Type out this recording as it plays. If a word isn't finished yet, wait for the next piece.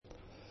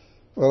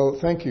Well,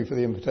 thank you for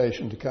the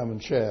invitation to come and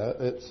share.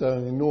 It's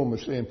an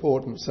enormously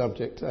important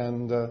subject,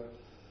 and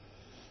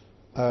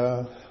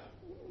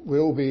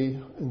we'll all be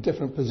in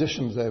different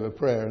positions over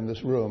prayer in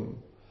this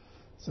room.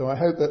 So I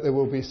hope that there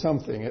will be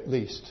something, at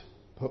least,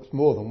 perhaps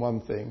more than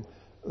one thing,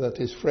 that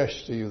is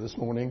fresh to you this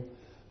morning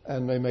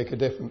and may make a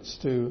difference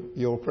to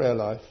your prayer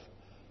life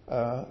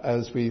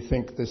as we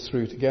think this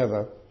through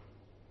together.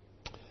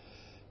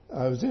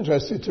 I was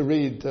interested to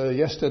read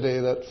yesterday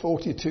that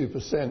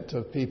 42%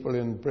 of people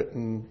in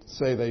Britain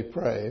say they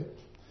pray,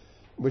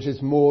 which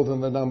is more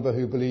than the number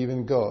who believe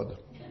in God.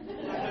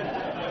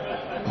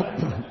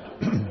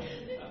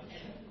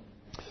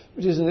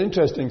 Which is an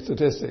interesting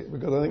statistic,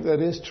 because I think that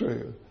is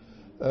true.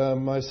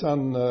 My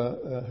son,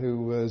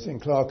 who was in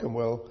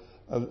Clerkenwell,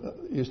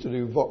 used to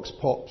do vox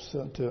pops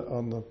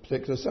on the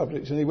particular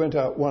subjects, and he went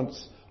out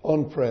once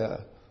on prayer.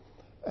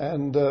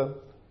 And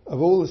of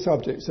all the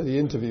subjects that he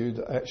interviewed,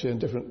 actually in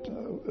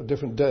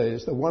different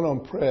days, the one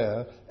on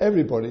prayer,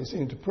 everybody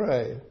seemed to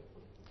pray.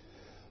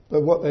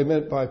 But what they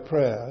meant by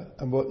prayer,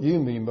 and what you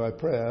mean by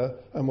prayer,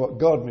 and what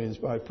God means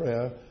by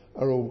prayer,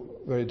 are all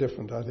very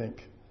different, I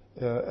think,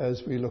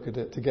 as we look at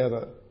it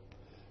together.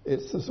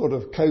 It's the sort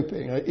of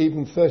coping.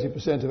 Even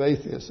 30% of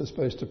atheists are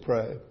supposed to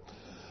pray,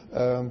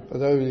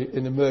 but only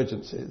in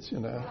emergencies, you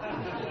know,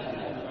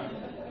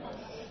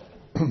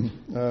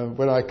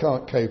 when I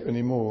can't cope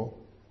anymore.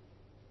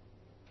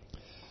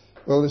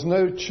 Well, there's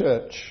no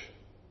church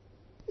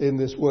in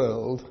this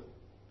world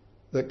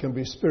that can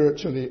be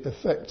spiritually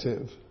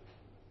effective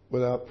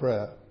without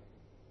prayer.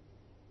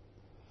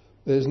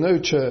 There's no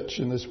church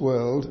in this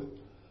world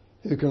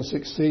who can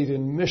succeed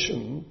in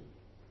mission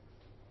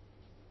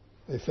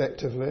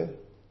effectively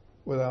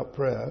without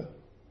prayer.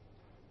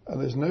 And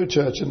there's no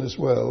church in this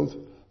world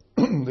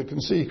that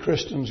can see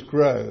Christians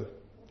grow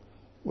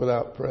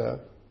without prayer.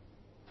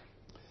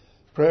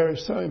 Prayer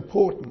is so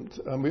important,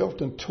 and we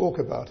often talk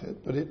about it,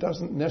 but it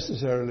doesn't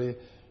necessarily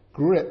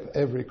grip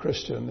every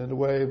Christian in a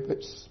way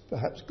which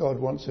perhaps God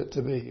wants it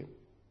to be.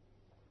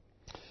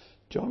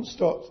 John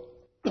Stott,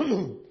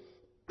 sorry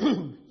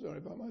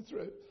about my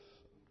throat.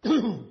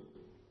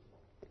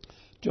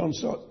 John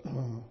Stott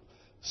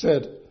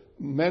said,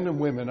 "Men and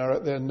women are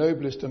at their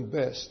noblest and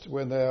best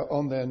when they are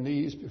on their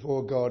knees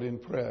before God in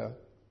prayer.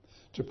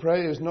 To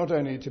pray is not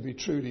only to be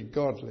truly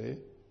godly,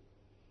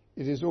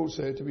 it is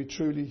also to be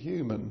truly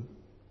human.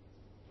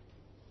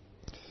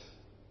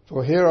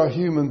 For here are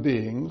human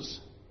beings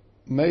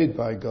made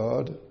by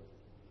God,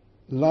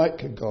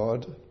 like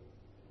God,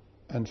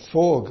 and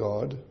for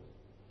God,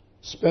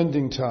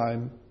 spending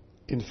time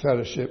in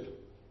fellowship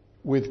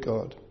with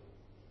God."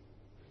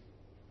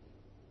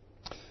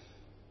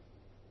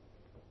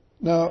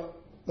 Now,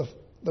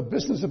 the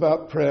business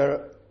about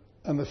prayer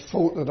and the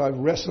fault that I've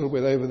wrestled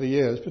with over the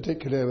years,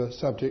 particularly over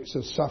subjects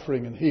of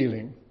suffering and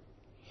healing,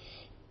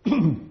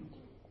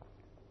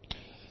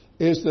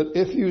 is that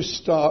if you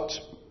start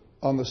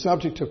on the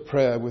subject of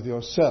prayer with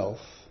yourself,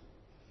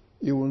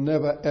 you will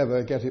never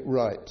ever get it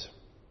right.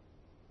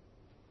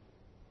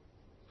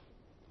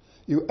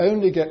 You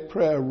only get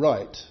prayer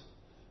right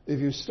if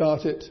you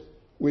start it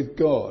with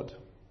God.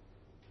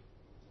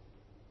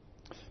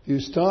 If you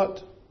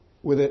start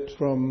with it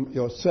from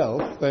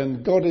yourself,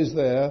 then God is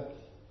there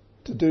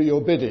to do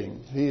your bidding.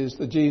 He is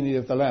the genie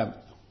of the lamp.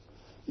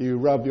 You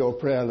rub your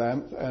prayer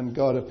lamp and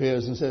God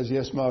appears and says,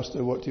 "Yes,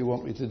 Master, what do you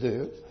want me to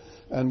do?"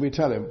 And we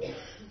tell him.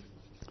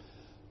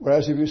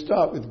 Whereas if you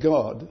start with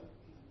God,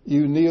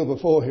 you kneel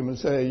before him and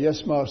say,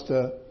 "Yes,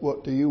 Master,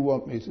 what do you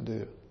want me to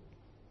do?"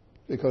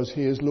 Because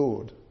he is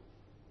Lord.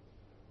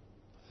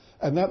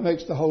 And that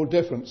makes the whole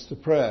difference to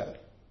prayer.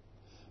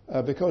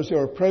 Because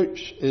your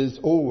approach is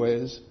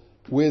always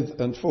with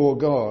and for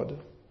God.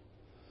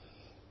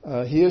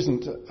 He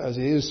isn't, as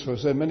he is for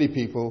so many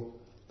people,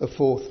 the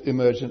fourth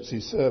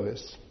emergency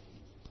service.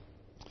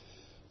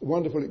 A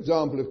wonderful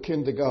example of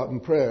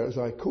kindergarten prayer, as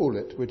I call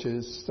it, which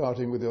is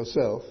starting with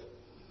yourself,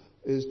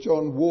 is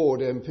John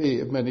Ward,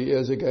 MP, of many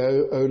years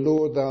ago. "O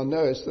Lord, thou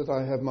knowest that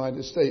I have mine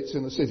estates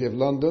in the city of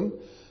London,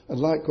 and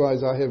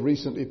likewise I have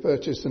recently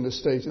purchased an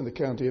estate in the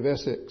county of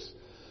Essex.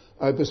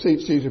 I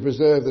beseech thee to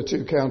preserve the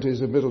two counties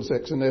of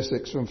Middlesex and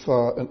Essex from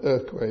fire and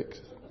earthquake.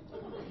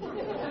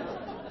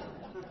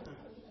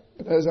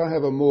 And as I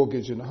have a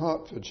mortgage in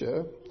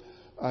Hertfordshire,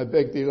 I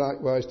beg thee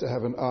likewise to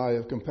have an eye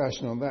of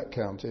compassion on that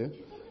county.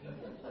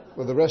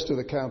 For the rest of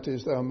the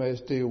counties thou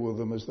mayest deal with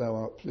them as thou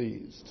art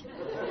pleased."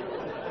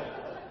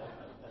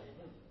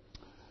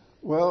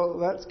 Well,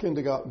 that's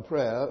kindergarten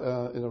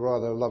prayer in a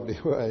rather lovely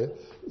way.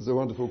 It's a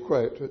wonderful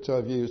quote, which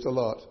I've used a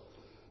lot.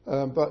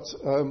 But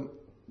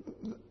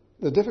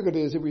the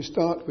difficulty is if we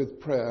start with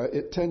prayer,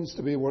 it tends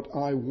to be what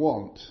I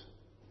want.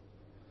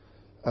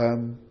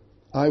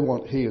 I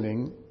want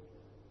healing.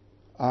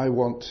 I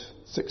want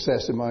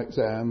success in my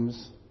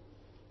exams,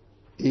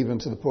 even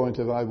to the point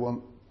of I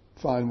want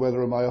fine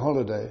weather on my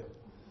holiday.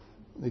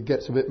 It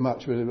gets a bit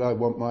much when I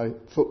want my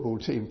football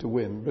team to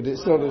win, but it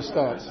sort of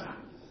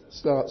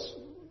starts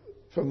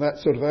from that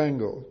sort of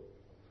angle.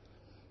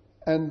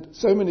 And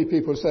so many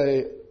people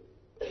say,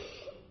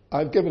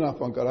 "I've given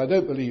up on God. I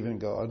don't believe in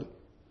God.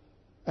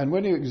 And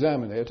when you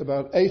examine it,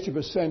 about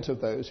 80%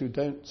 of those who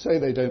don't say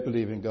they don't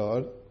believe in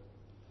God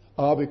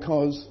are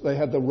because they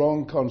had the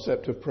wrong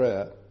concept of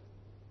prayer.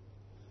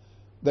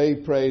 They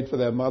prayed for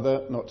their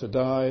mother not to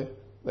die.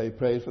 They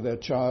prayed for their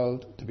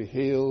child to be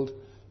healed.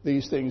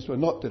 These things were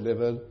not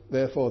delivered.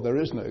 Therefore, there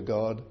is no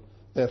God.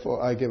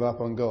 Therefore, I give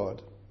up on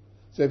God.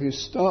 So if you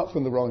start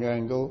from the wrong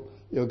angle,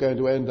 you're going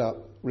to end up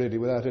really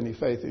without any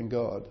faith in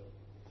God.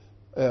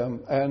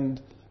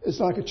 And it's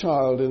like a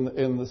child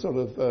in the sort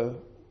of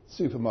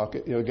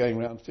supermarket,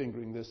 going around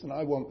fingering this, and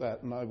I want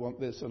that, and I want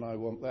this, and I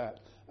want that.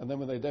 And then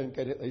when they don't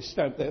get it, they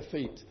stamp their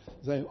feet,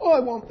 saying, oh,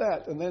 I want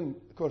that. And then,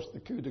 of course, the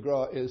coup de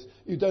grace is,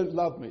 you don't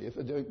love me if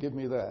you don't give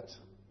me that.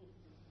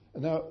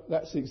 And now,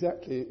 that's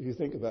exactly, if you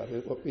think about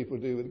it, what people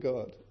do with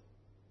God.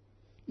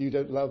 You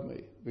don't love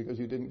me because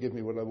you didn't give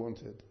me what I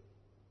wanted.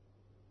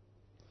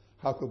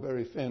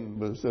 Huckleberry Finn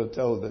was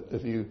told that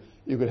if you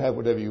could have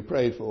whatever you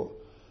prayed for,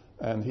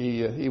 and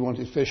he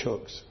wanted fish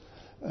hooks.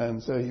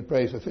 And so he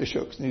prayed for fish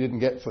hooks, and he didn't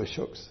get fish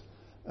hooks.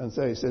 And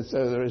so he said,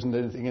 so there isn't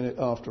anything in it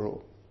after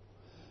all.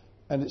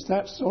 And it's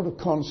that sort of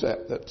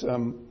concept that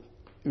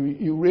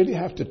you really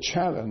have to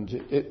challenge.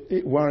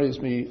 It worries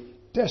me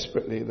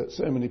desperately that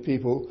so many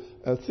people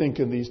think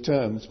in these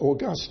terms.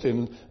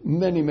 Augustine,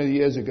 many, many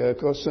years ago, of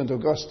course, St.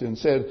 Augustine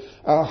said,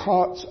 our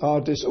hearts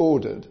are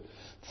disordered.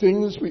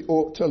 Things we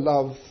ought to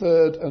love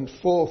third and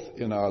fourth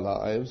in our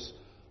lives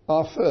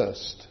are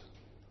first.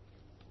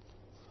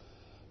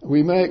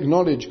 We may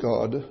acknowledge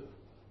God,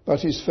 but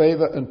his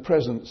favour and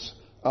presence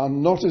are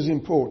not as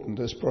important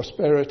as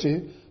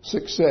prosperity,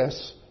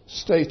 success,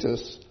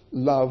 status,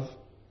 love,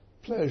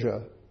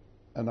 pleasure,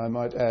 and I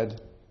might add,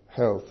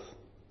 health.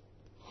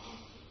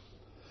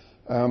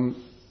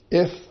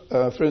 If,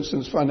 for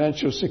instance,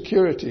 financial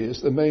security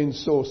is the main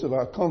source of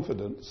our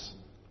confidence,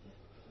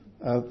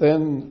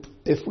 then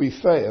if we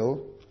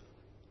fail,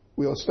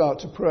 we'll start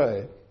to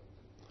pray.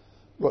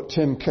 What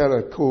Tim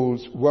Keller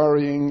calls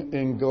worrying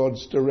in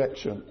God's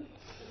direction.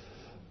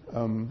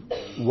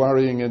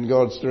 Worrying in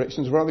God's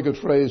direction is a rather good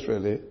phrase,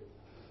 really,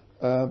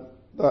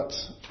 but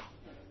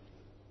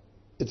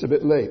it's a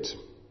bit late.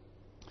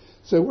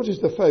 So what is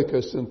the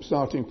focus and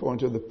starting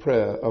point of the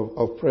prayer,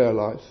 of prayer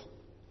life?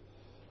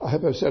 I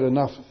hope I've said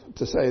enough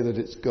to say that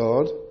it's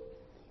God,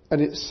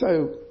 and it's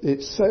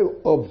so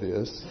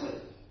obvious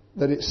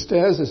that it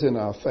stares us in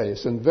our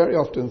face, and very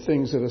often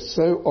things that are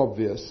so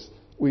obvious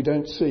we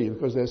don't see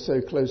because they're so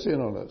close in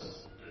on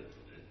us.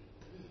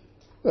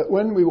 But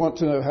when we want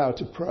to know how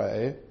to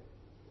pray,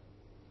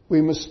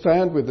 we must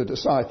stand with the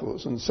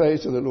disciples and say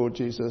to the Lord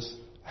Jesus,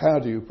 how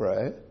do you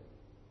pray?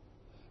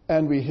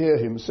 And we hear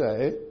him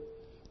say,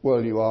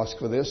 well, you ask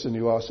for this, and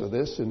you ask for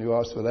this, and you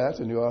ask for that,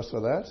 and you ask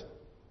for that.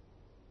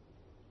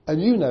 And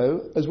you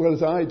know, as well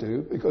as I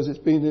do, because it's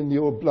been in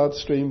your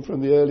bloodstream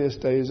from the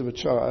earliest days of a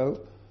child,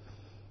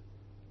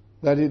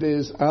 that it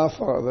is our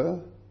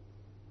Father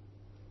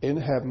in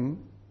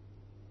heaven,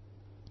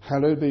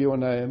 hallowed be your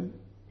name,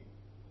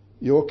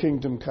 your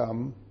kingdom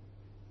come,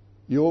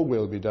 your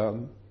will be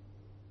done,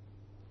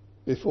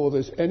 before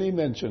there's any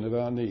mention of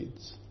our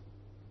needs.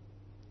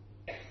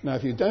 Now,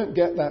 if you don't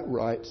get that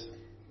right,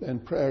 then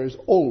prayer is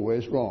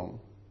always wrong.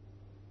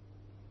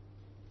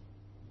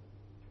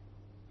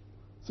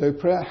 So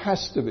prayer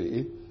has to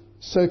be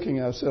soaking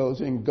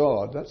ourselves in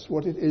God. That's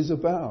what it is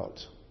about.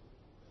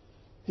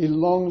 He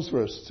longs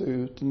for us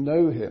to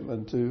know him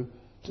and to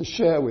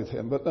share with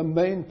him. But the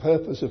main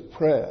purpose of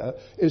prayer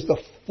is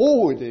the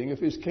forwarding of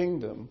his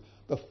kingdom,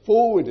 the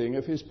forwarding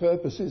of his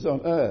purposes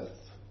on earth.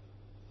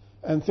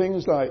 And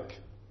things like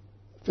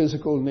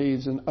physical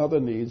needs and other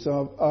needs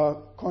are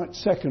quite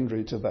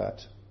secondary to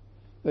that.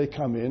 They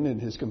come in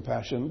his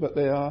compassion, but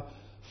they are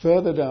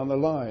further down the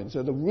line.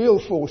 So the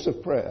real force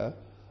of prayer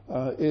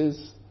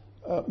is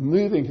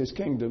moving his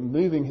kingdom,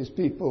 moving his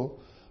people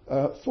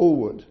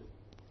forward.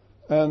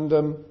 And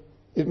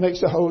it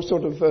makes a whole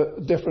sort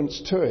of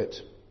difference to it.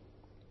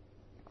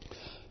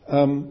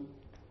 I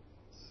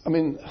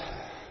mean,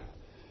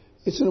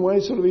 it's in a way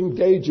sort of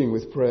engaging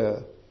with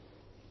prayer.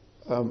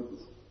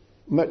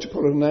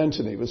 Metropolitan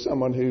Anthony was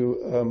someone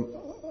who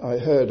I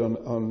heard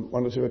on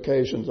one or two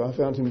occasions. I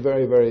found him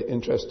very, very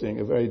interesting,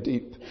 a very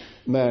deep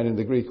man in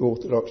the Greek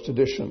Orthodox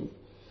tradition.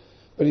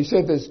 But he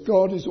said this,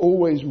 God is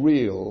always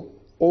real,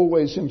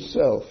 always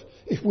himself.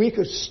 If we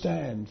could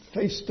stand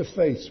face to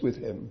face with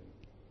him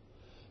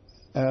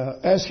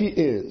as he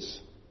is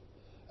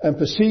and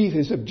perceive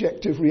his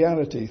objective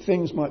reality,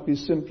 things might be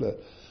simpler.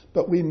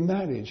 But we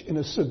manage in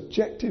a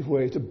subjective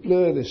way to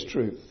blur this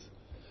truth,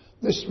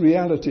 this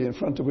reality in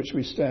front of which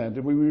we stand,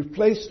 and we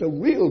replace the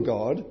real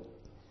God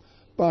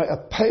by a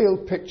pale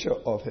picture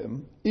of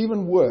him,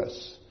 even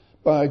worse,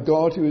 by a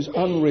God who is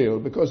unreal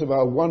because of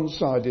our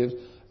one-sided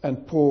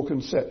and poor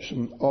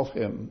conception of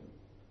him.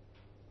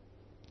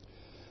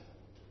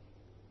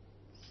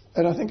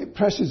 And I think it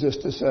presses us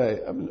to say,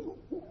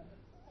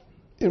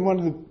 in one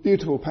of the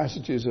beautiful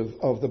passages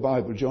of the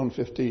Bible, John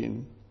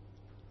 15,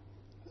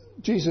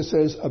 Jesus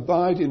says,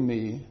 abide in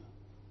me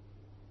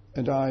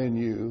and I in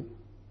you,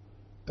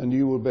 and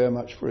you will bear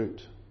much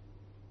fruit.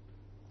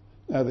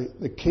 Now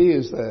the key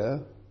is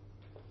there,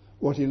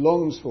 What he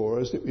longs for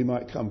is that we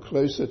might come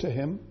closer to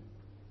him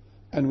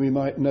and we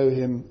might know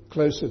him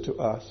closer to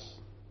us.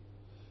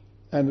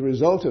 And the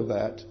result of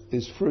that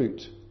is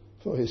fruit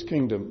for his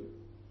kingdom.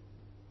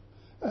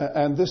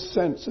 And this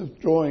sense of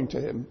drawing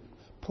to him,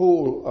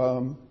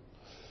 Paul,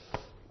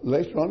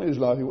 later on in his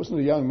life, he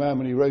wasn't a young man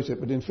when he wrote it,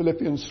 but in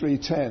Philippians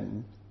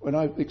 3:10, when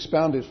I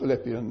expounded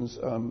Philippians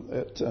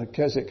at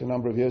Keswick a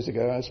number of years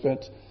ago, I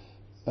spent,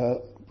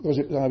 because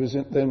I was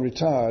then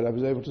retired, I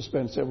was able to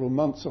spend several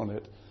months on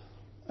it,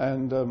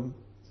 and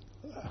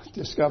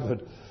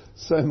discovered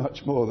so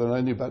much more than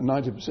I knew, about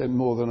 90%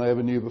 more than I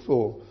ever knew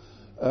before.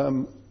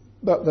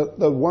 But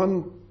the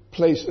one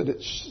place that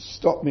it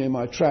stopped me in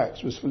my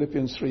tracks was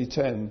Philippians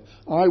 3:10.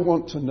 I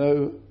want to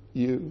know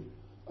you.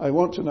 I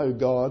want to know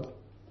God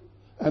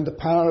and the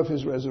power of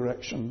his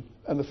resurrection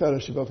and the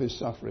fellowship of his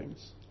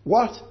sufferings.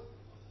 What?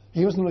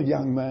 He wasn't a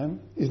young man.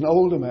 He's an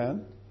older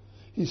man.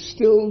 He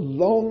still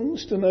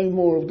longs to know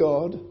more of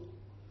God.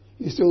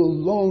 He still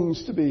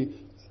longs to be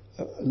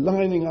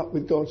lining up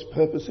with God's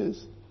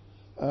purposes,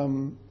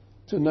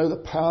 to know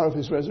the power of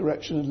his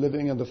resurrection and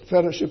living and the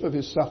fellowship of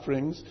his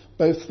sufferings,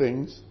 both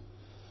things.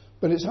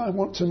 But it's I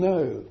want to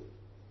know.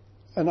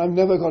 And I've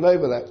never got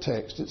over that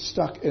text. It's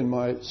stuck in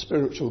my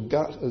spiritual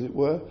gut, as it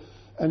were,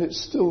 and it's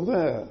still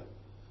there.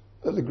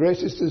 But the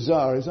greatest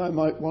desire is I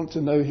might want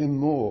to know him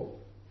more.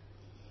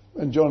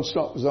 When John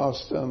Stott was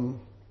asked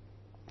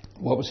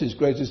what was his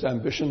greatest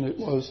ambition, it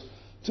was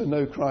to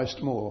know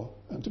Christ more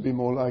and to be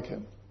more like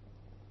him.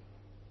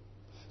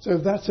 So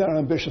if that's our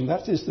ambition,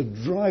 that is the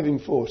driving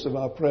force of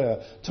our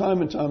prayer.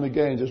 Time and time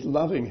again, just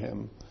loving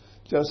him,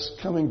 just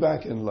coming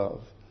back in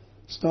love,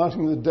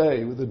 starting the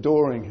day with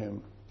adoring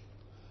him.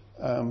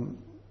 Many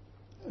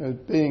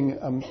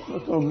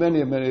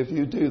of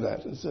you do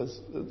that. As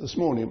this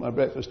morning at my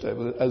breakfast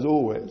table, as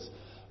always,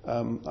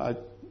 I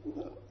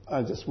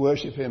just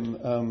worship him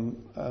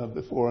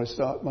before I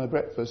start my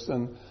breakfast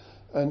and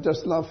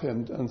just love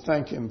him and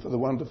thank him for the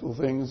wonderful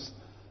things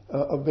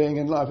of being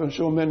in life. I'm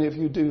sure many of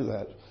you do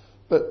that.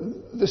 But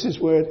this is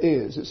where it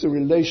is. It's a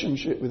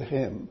relationship with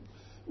him,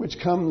 which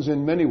comes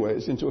in many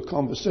ways into a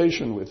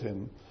conversation with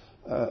him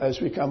as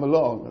we come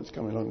along. It's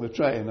coming along the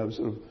train. I was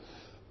sort of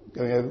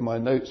going over my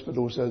notes, but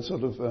also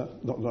sort of,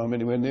 not that I'm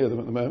anywhere near them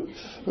at the moment,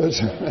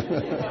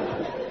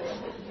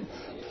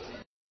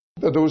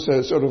 but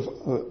also sort of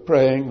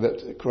praying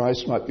that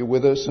Christ might be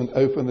with us and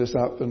open this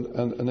up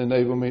and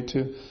enable me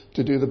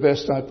to do the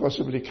best I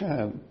possibly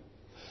can.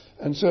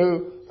 And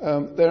so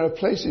there are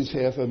places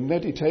here for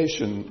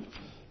meditation,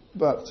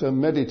 but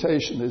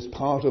meditation is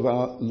part of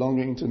our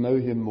longing to know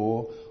him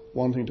more,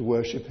 wanting to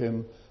worship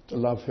him, to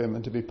love him,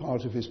 and to be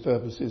part of his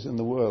purposes in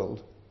the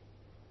world.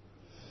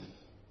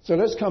 So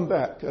let's come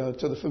back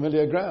to the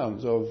familiar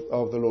grounds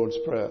of the Lord's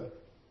Prayer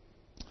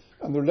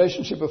and the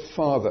relationship of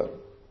Father.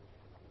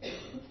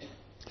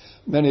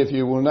 Many of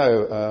you will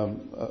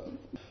know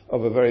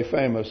of a very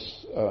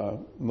famous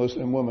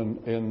Muslim woman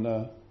in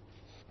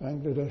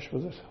Bangladesh,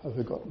 was it? I've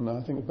forgotten now.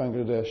 I think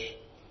Bangladesh.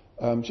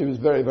 She was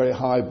very, very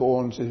high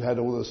born. She had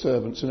all the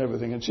servants and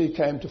everything, and she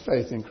came to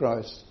faith in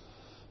Christ.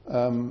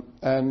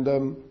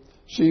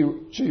 She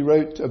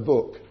wrote a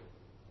book.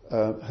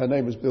 Her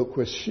name was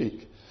Bilquis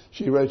Sheikh.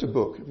 She wrote a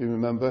book, if you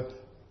remember,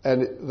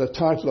 and the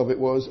title of it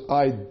was,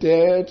 I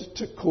Dared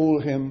to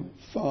Call Him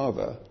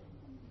Father.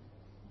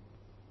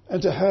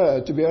 And to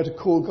her, to be able to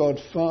call God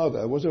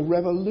Father was a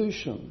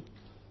revolution.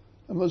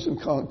 A Muslim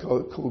can't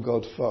call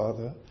God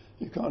Father.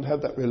 You can't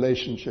have that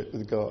relationship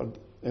with God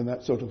in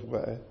that sort of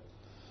way.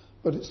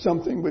 But it's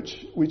something which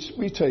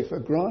we take for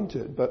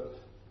granted, but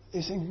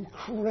it's an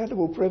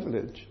incredible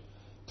privilege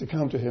to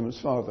come to him as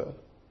Father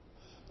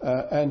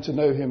and to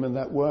know him in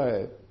that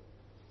way.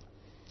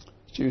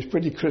 She was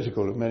pretty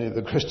critical of many of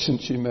the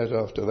Christians she met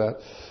after that,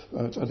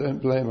 but I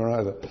don't blame her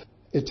either.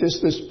 It is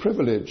this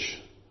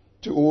privilege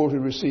to all who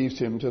received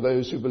him, to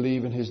those who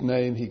believe in his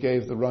name, he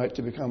gave the right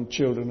to become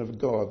children of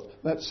God.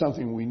 That's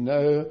something we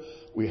know.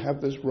 We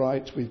have this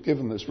right. We've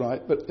given this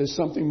right. But there's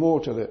something more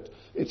to it.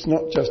 It's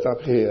not just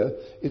up here.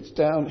 It's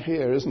down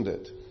here, isn't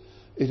it?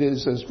 It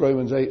is, as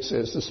Romans 8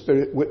 says, the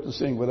Spirit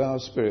witnessing with our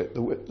spirit,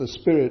 the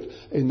Spirit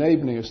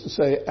enabling us to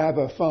say,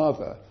 Abba,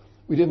 Father.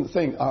 We didn't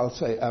think, I'll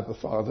say Abba,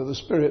 Father. The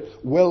Spirit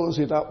wells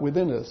it up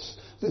within us,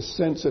 this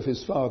sense of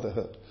his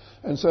fatherhood.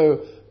 And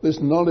so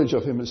this knowledge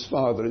of him as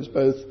Father is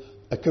both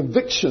a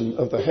conviction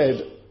of the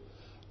head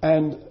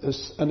and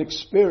an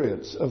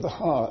experience of the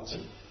heart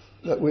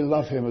that we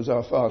love him as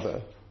our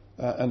Father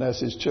and as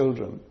his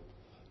children.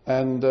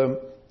 And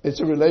it's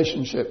a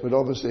relationship that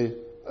obviously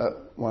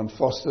one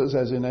fosters,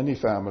 as in any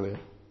family.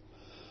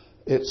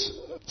 It's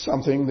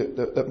something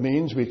that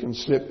means we can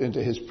slip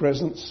into his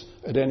presence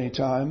at any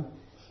time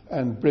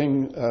and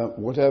bring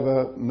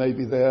whatever may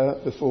be there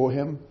before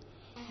him.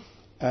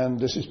 And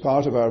this is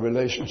part of our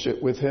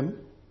relationship with him.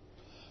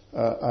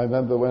 I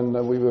remember when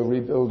we were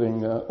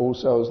rebuilding All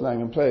Souls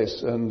Langham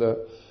Place, and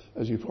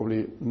as you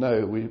probably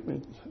know,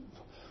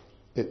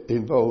 it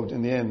involved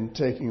in the end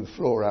taking the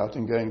floor out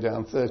and going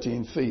down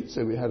 13 feet,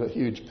 so we had a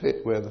huge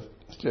pit where the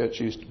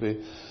church used to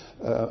be,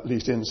 at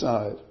least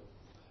inside.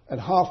 And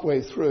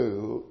halfway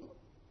through,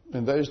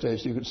 In those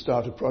days, you could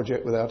start a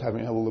project without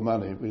having all the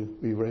money.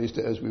 We raised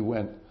it as we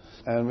went.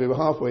 And we were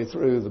halfway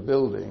through the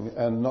building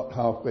and not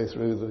halfway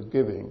through the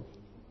giving.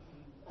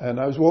 And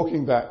I was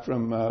walking back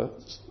from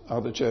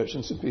other church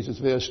in St. Peter's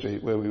Vere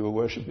Street, where we were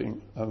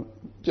worshipping,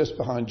 just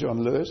behind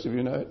John Lewis, if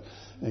you know it,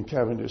 in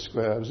Cavendish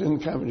Square. I was in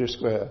Cavendish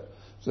Square.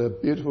 It was a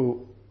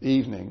beautiful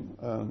evening,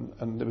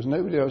 and there was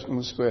nobody else in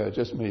the square,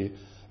 just me,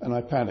 and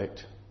I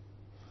panicked.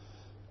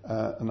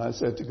 And I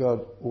said to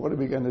God, what are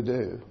we going to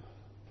do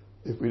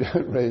if we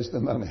don't raise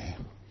the money?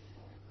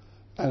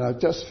 And I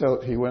just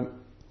felt he went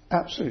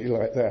absolutely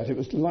like that. It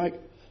was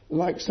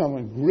like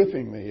someone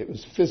gripping me. It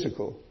was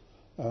physical,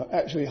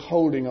 actually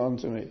holding on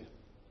to me.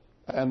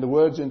 And the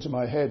words into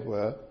my head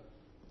were,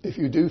 if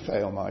you do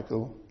fail,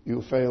 Michael,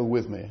 you'll fail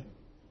with me.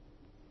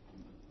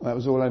 And that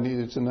was all I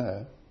needed to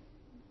know.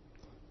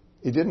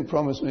 He didn't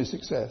promise me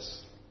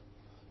success,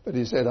 but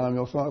he said, I'm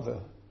your father.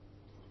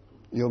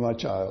 You're my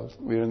child.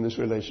 We're in this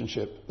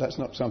relationship. That's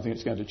not something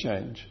that's going to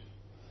change,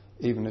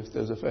 even if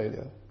there's a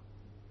failure.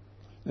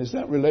 And it's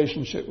that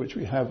relationship which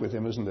we have with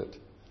him, isn't it?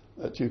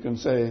 That you can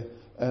say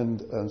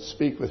and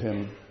speak with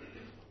him.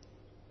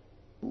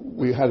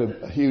 We had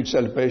a huge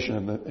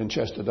celebration in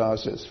Chester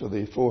Diocese for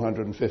the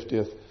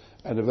 450th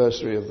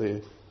anniversary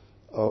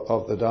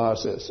of the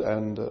diocese,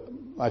 and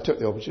I took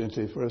the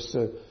opportunity for us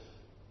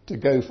to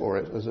go for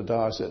it as a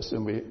diocese,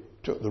 and we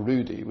took the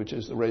Rudy, which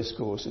is the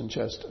racecourse in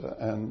Chester,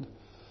 and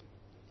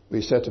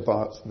we set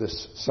apart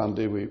this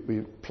Sunday.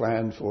 We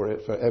planned for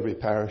it for every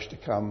parish to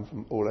come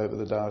from all over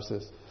the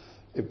diocese.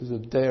 It was a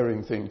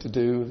daring thing to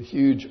do, a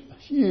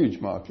huge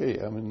marquee,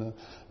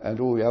 and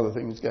all the other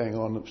things going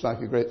on. It was like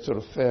a great sort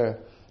of fair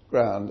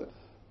ground.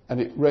 And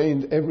it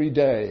rained every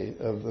day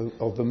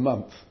of the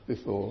month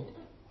before.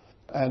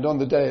 And on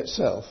the day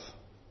itself,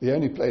 the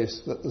only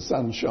place that the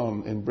sun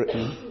shone in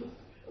Britain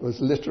was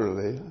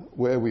literally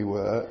where we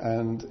were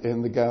and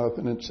in the Gower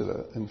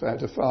Peninsula. In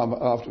fact, a farmer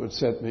afterwards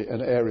sent me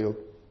an aerial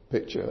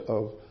picture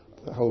of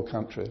the whole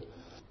country.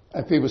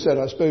 And people said,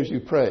 I suppose you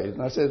prayed.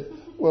 And I said,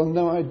 well,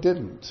 no, I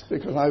didn't,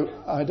 because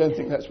I don't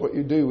think that's what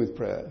you do with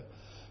prayer.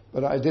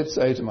 But I did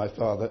say to my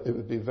father, it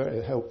would be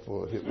very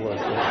helpful if it was.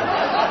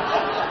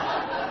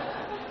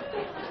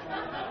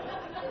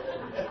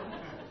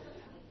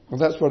 Well,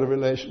 that's what a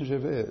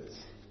relationship is.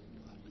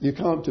 You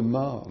can't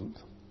demand,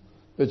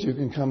 but you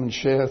can come and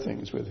share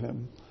things with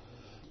him.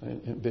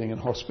 Being in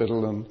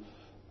hospital and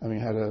having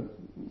had a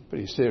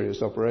pretty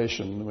serious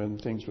operation when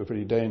things were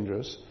pretty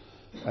dangerous.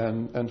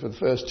 And for the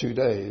first 2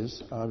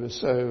 days, I was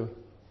so,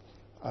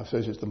 I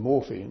suppose it's the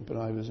morphine, but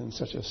I was in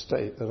such a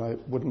state that I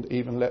wouldn't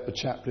even let the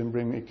chaplain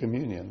bring me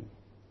communion.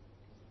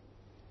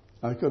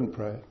 I couldn't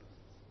pray.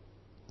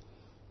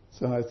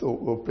 So I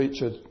thought, well,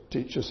 preacher,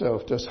 teach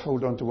yourself, just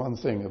hold on to one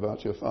thing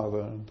about your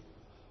father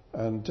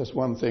and just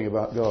one thing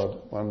about God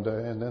one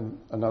day and then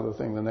another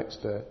thing the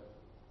next day.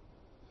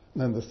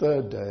 And then the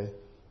third day,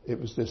 it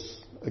was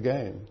this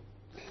again.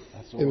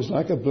 It was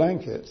like a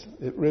blanket.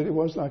 It really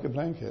was like a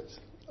blanket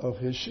of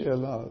his sheer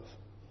love.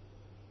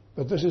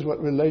 But this is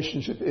what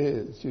relationship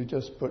is. You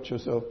just put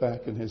yourself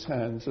back in his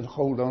hands and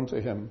hold on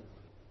to him.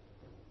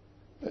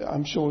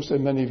 I'm sure so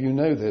many of you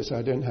know this.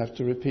 I don't have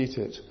to repeat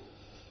it.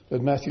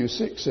 But Matthew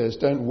 6 says,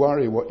 don't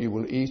worry what you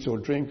will eat or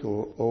drink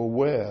or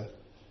wear.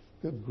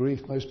 Good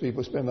grief, most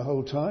people spend the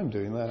whole time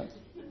doing that.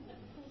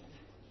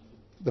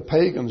 The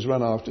pagans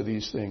run after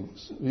these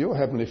things. Your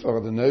Heavenly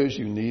Father knows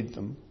you need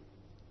them.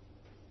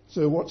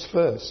 So what's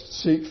first?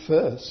 Seek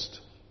first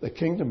the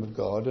kingdom of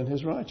God and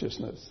his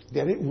righteousness.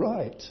 Get it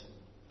right.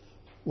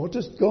 What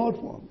does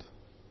God want?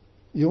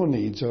 Your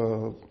needs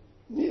are,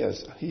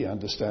 yes, he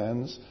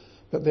understands,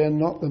 but they're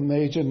not the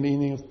major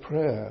meaning of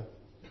prayer.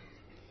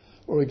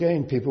 Or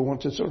again, people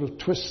want to sort of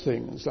twist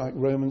things like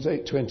Romans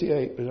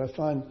 8:28, but I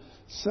find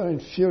so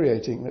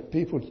infuriating that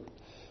people,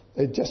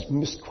 they just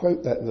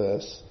misquote that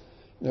verse.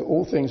 You know,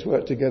 all things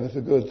work together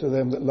for good to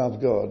them that love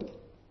God.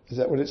 Is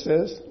that what it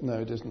says? No,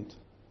 it isn't.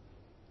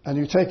 And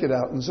you take it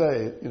out and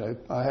say, you know,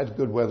 I had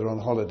good weather on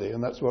holiday,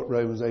 and that's what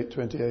Romans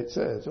 8:28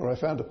 says. Or I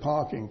found a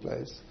parking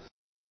place.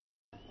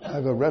 I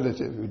have a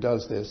relative who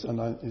does this,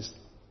 and I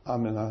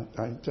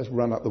just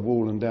run up the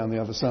wall and down the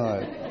other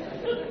side.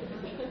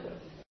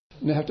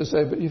 And you have to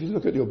say, but if you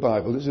look at your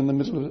Bible, it's in the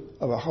middle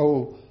of a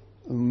whole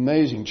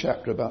amazing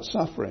chapter about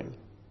suffering.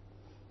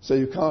 So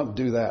you can't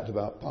do that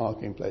about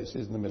parking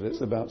places in the middle.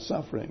 It's about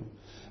suffering.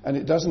 And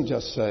it doesn't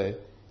just say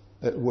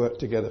that work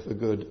together for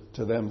good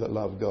to them that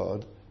love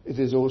God. It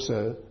is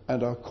also,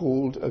 and are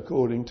called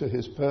according to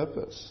his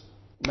purpose.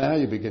 Now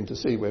you begin to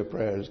see where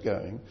prayer is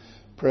going.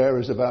 Prayer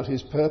is about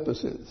his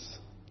purposes,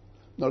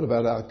 not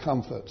about our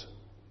comfort.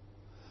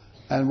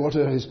 And what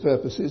are his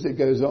purposes? It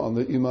goes on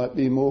that you might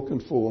be more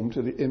conformed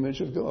to the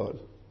image of God.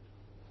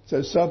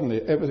 So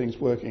suddenly everything's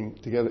working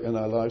together in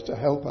our lives to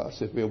help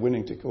us, if we're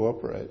willing to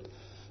cooperate,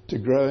 to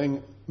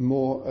growing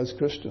more as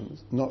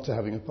Christians, not to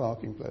having a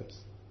parking place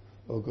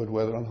or good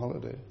weather on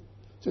holiday.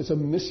 So it's a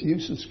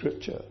misuse of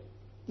Scripture,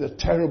 the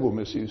terrible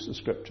misuse of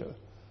Scripture,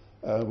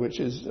 which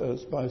is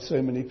by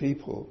so many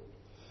people.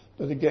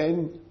 But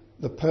again,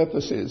 The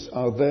purposes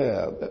are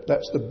there.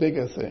 That's the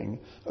bigger thing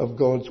of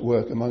God's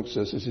work amongst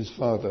us as his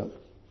Father.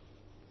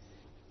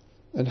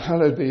 And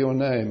hallowed be your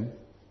name.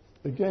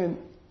 Again,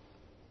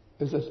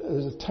 there's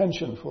a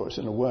tension for us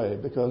in a way,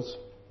 because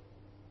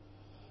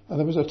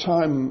there was a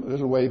time a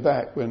little way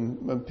back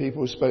when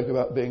people spoke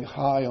about being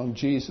high on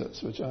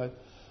Jesus, which I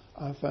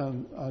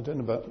found, I don't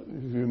know about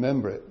if you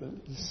remember it, but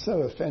it's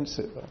so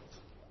offensive.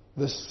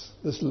 This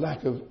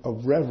lack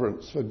of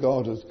reverence for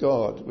God as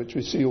God, which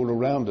we see all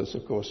around us,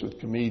 of course, with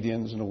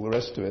comedians and all the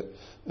rest of it,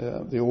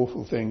 the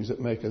awful things that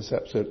make us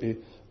absolutely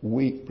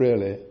weep,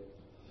 really.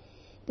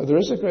 But there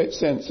is a great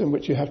sense in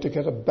which you have to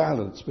get a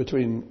balance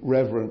between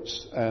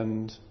reverence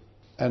and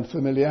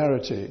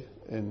familiarity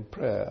in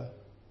prayer.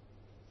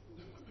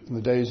 In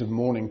the days of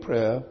morning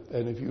prayer,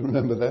 and if you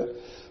remember that,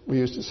 we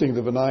used to sing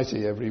the Venite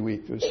every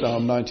week with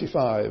Psalm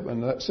 95,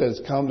 and that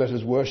says, "Come, let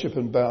us worship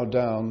and bow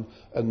down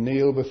and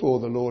kneel before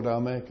the Lord our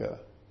Maker."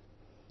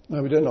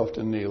 Now, we don't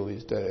often kneel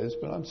these days,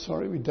 but I'm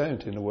sorry we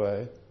don't in a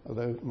way,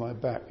 although my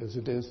back as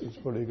it is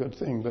probably a good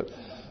thing, but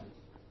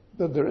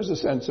there is a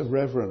sense of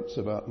reverence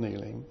about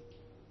kneeling.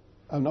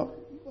 I'm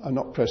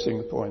not pressing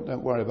the point,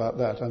 don't worry about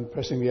that, I'm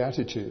pressing the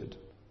attitude,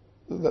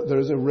 that there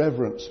is a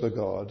reverence for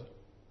God,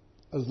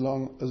 as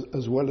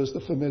well as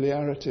the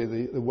familiarity,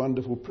 the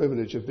wonderful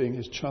privilege of being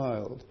his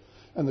child.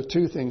 And the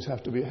two things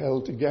have to be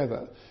held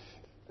together.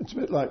 It's a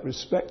bit like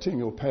respecting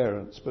your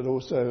parents, but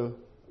also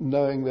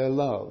knowing their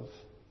love.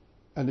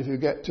 And if you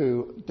get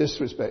to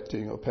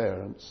disrespecting your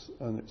parents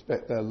and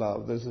expect their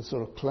love, there's a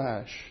sort of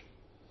clash.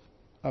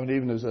 I mean,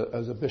 even as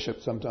a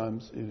bishop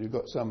sometimes, you've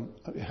got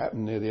it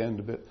happened near the end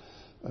a bit,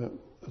 a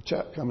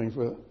chap coming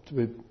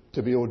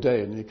to be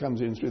ordained, and he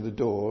comes in through the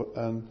door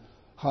and,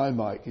 "Hi,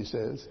 Mike," he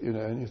says,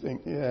 and you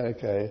think, yeah,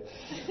 okay.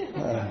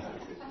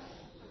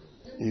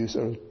 You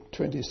sort of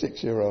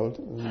 26-year-old.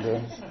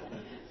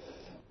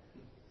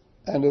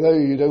 And although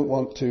you don't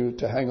want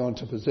to hang on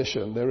to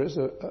position, there is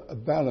a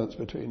balance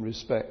between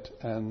respect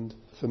and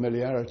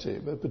familiarity,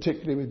 but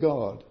particularly with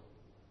God.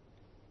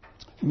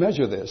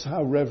 Measure this.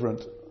 How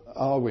reverent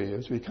are we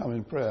as we come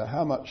in prayer?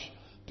 How much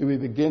do we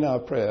begin our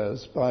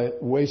prayers by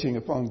waiting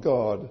upon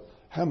God?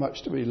 How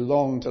much do we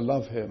long to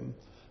love him,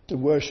 to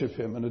worship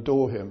him and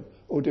adore him?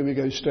 Or do we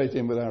go straight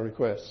in with our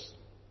requests?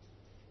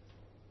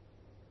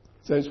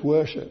 So it's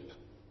worship,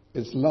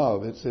 it's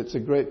love, it's a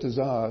great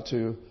desire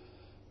to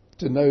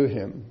know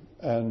him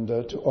and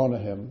to honour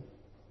him.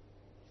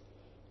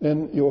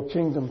 Then your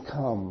kingdom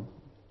come.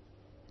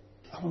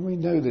 We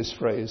know this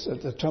phrase.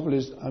 The trouble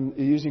is I'm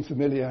using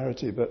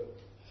familiarity, but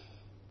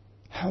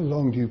how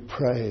long do you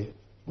pray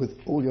with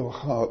all your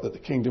heart that the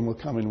kingdom will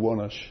come in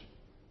Wonersh?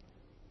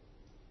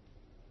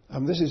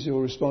 This is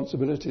your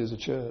responsibility as a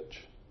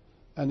church.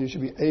 And you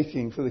should be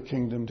aching for the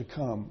kingdom to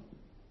come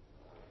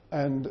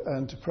and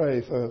to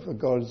pray for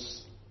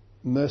God's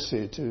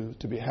mercy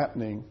to be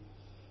happening.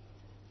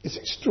 It's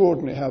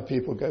extraordinary how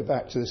people go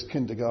back to this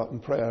kindergarten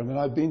prayer.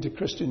 I've been to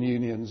Christian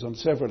unions on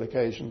several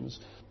occasions,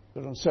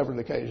 they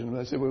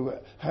say, we'll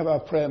have our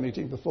prayer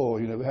meeting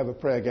before, we have a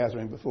prayer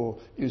gathering before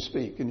you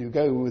speak, and you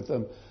go with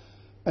them.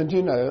 And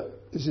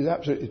this is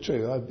absolutely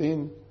true. I've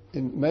been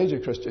in major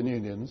Christian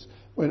unions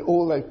when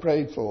all they've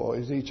prayed for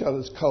is each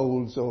other's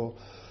colds or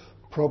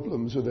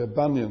problems with their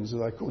bunions, as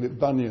I call it,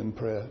 bunion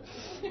prayer.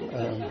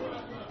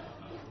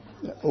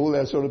 All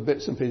their sort of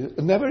bits and pieces.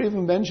 And never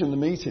even mention the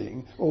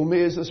meeting or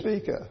me as the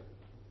speaker.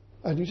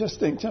 And you just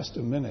think, just a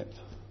minute.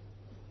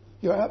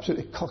 You're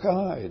absolutely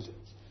cockeyed.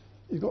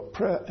 You've got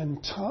prayer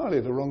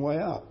entirely the wrong way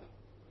up.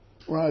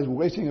 Whereas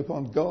waiting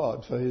upon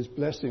God for his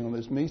blessing on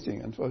this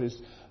meeting and for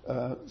his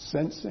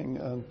sensing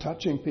and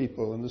touching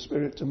people and the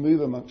Spirit to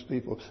move amongst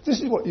people.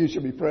 This is what you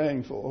should be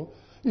praying for.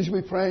 You should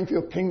be praying for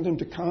your kingdom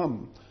to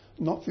come,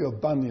 not for your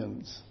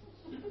bunions.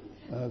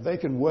 They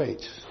can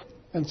wait.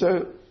 And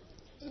so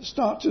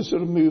start to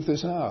sort of move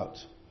this out.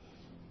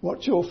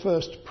 What's your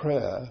first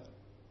prayer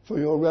for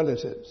your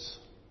relatives?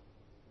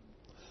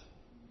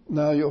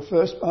 Now,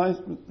 I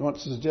want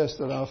to suggest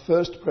that our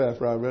first prayer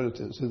for our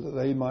relatives is that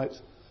they might,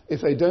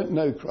 if they don't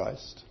know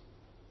Christ,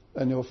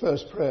 then your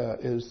first prayer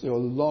is your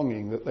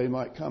longing that they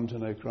might come to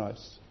know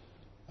Christ.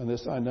 And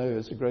this, I know,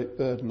 is a great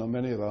burden on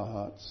many of our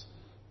hearts,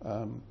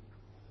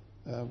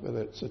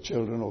 whether it's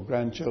children or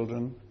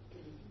grandchildren.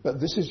 But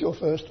this is your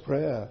first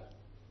prayer.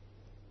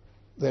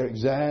 Their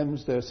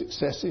exams, their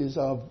successes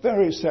are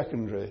very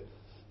secondary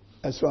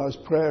as far as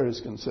prayer is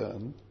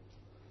concerned.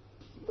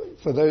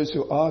 For those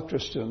who are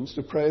Christians,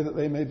 to pray that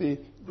they may be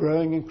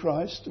growing in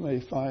Christ, may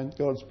find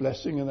God's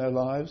blessing in their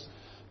lives,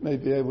 may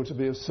be able to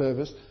be of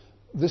service.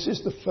 This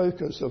is the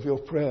focus of your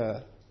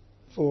prayer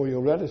for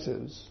your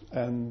relatives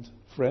and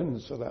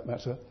friends, for that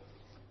matter.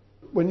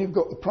 When you've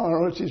got the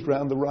priorities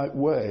round the right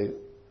way,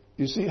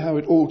 you see how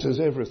it alters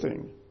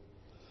everything.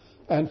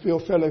 And for your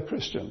fellow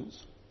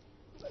Christians.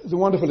 There's a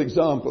wonderful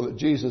example that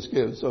Jesus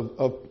gives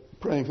of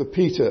praying for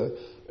Peter,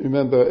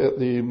 remember, at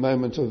the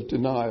moment of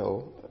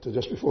denial,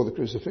 just before the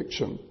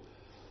crucifixion.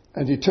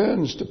 And he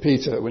turns to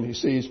Peter when he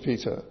sees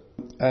Peter,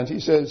 and he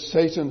says,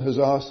 Satan has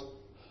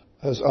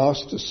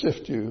asked to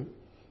sift you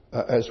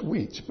as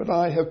wheat. But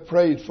I have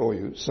prayed for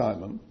you,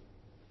 Simon.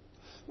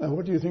 Now,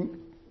 what do you think?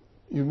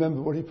 You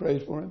remember what he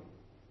prayed for him?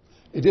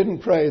 He didn't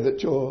pray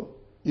that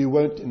you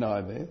won't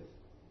deny me,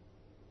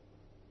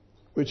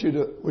 which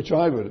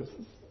I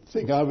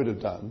would have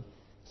done,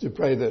 to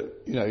pray that,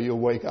 you'll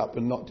wake up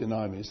and not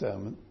deny me,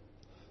 Simon.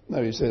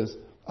 No, he says,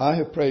 I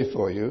have prayed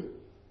for you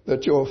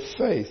that your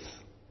faith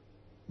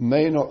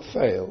may not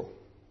fail.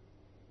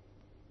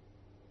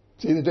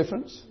 See the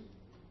difference?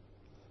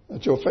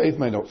 That your faith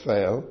may not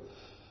fail.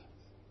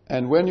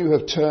 And when you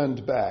have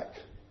turned back,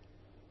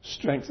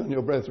 strengthen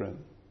your brethren.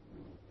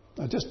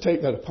 Now just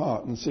take that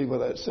apart and see what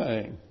that's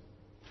saying.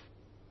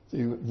 So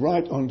you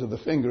right onto the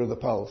finger of the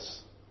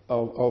pulse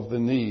of the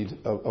need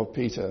of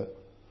Peter.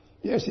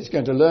 Yes, he's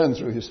going to learn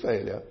through his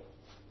failure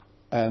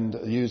and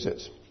use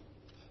it.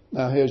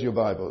 Now here's your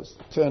Bibles.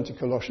 Turn to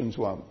Colossians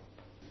 1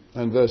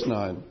 and verse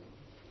 9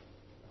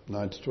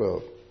 to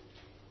 12.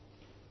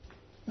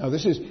 Now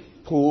this is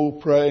Paul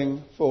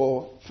praying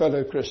for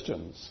fellow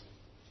Christians.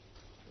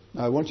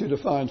 Now I want you to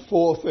find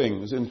 4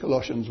 things in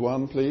Colossians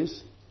 1,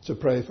 please, to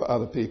pray for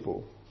other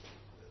people.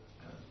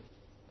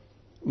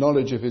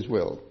 Knowledge of his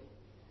will,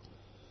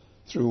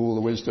 through all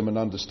the wisdom and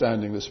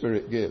understanding the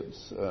Spirit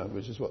gives,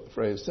 which is what the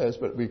phrase says,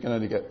 but we can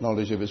only get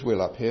knowledge of his will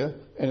up here.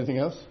 Anything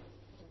else?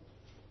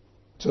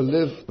 To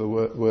live a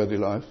worthy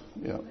life.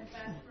 Yeah.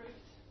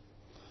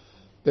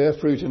 Bear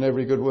fruit in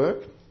every good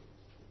work.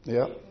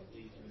 Yeah.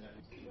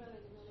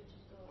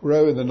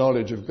 Grow in the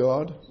knowledge of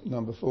God.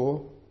 Number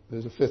 4.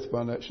 There's a 5th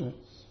one, actually.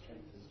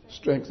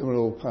 Strengthen with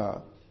all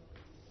power.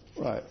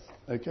 Right.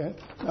 Okay.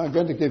 Now I'm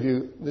going to give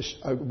you this.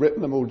 I've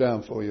written them all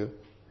down for you.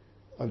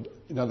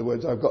 In other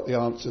words, I've got the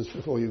answers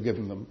before you've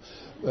given them,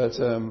 but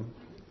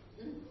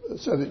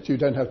so that you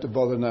don't have to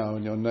bother now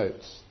in your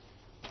notes.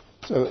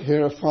 So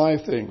here are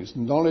 5 things: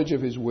 knowledge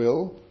of his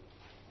will,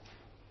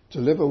 to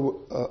live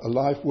a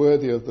life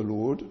worthy of the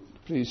Lord, to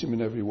please him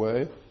in every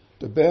way,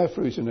 to bear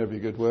fruit in every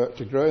good work,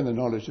 to grow in the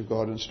knowledge of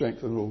God and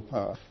strengthen all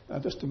power. Now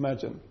just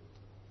imagine,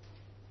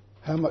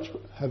 how much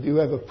have you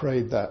ever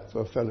prayed that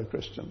for a fellow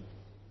Christian?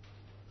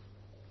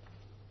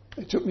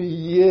 It took me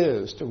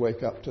years to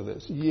wake up to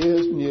this.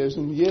 Years and years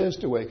and years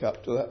to wake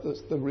up to that.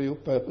 That's the real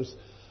purpose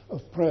of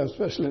prayer,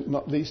 especially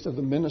not least of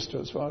the minister,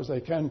 as far as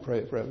they can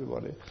pray for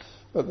everybody.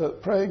 But the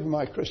praying for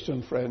my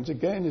Christian friends,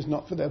 again, is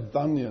not for their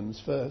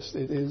bunions first.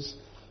 It is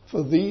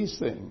for these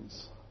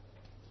things,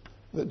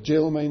 that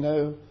Jill may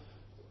know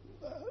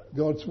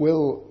God's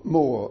will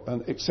more,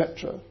 and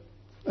etc.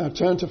 Now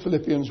turn to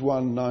Philippians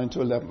 1, 9 to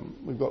 11.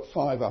 We've got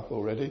 5 up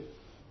already.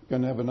 We're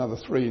going to have another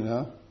 3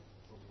 now.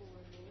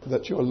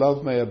 That your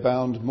love may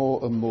abound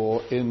more and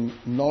more in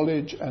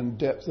knowledge and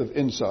depth of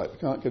insight. We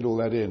can't get all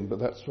that in, but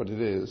that's what it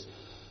is.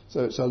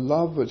 So it's a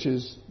love which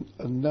is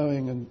a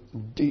knowing and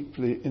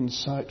deeply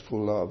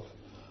insightful love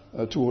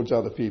towards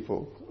other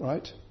people,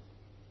 right?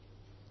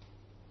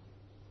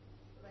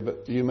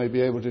 But you may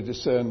be able to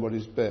discern what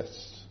is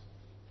best.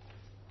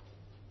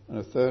 And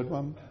a 3rd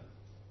one,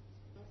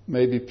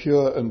 may be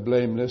pure and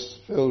blameless,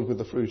 filled with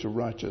the fruit of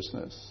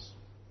righteousness.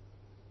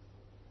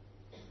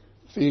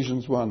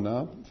 Ephesians 1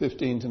 now,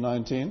 15 to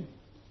 19.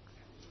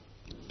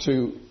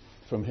 2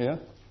 from here.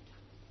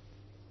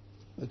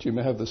 That you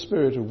may have the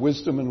spirit of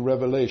wisdom and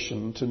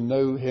revelation to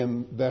know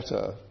him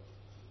better.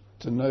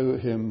 To know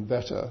him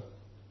better.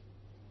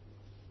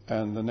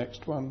 And the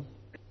next one,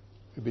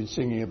 we've been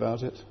singing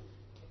about it.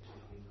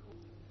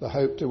 The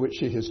hope to which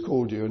he has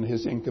called you and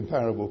his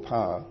incomparable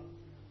power.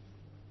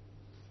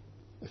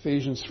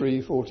 Ephesians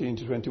 3, 14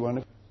 to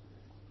 21.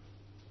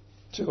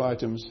 2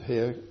 items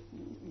here.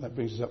 That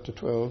brings us up to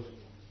 12.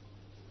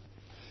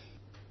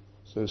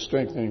 So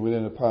strengthening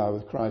within a power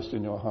with Christ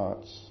in your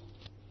hearts.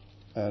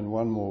 And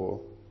one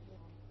more.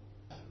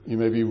 You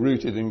may be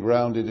rooted and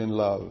grounded in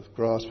love.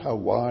 Grasp how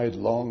wide,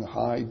 long,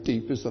 high,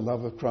 deep is the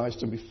love of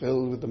Christ, and be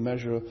filled with the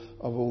measure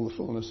of all the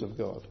fullness of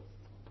God.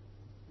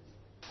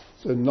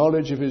 So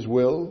knowledge of his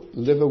will,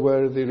 live a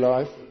worthy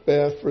life,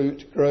 bear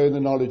fruit, grow in the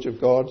knowledge of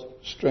God,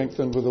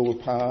 strengthened with all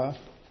power,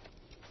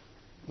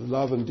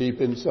 love and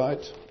deep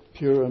insight,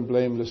 pure and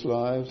blameless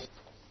lives.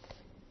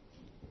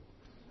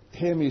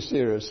 Hear me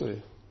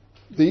seriously.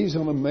 These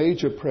are the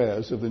major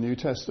prayers of the New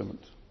Testament.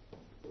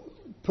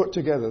 Put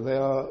together, they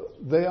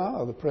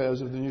are the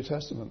prayers of the New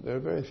Testament. There are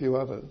very few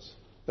others.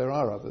 There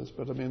are others,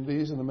 but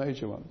these are the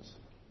major ones.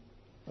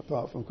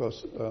 Apart from, of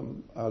course,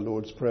 our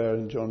Lord's Prayer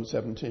in John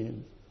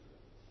 17.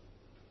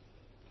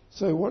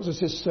 So what does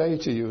this say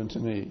to you and to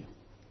me?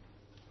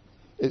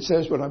 It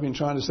says what I've been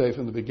trying to say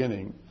from the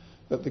beginning,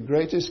 that the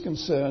greatest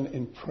concern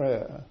in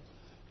prayer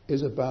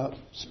is about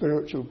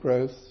spiritual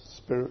growth,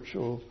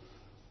 spiritual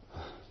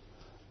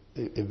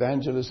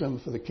evangelism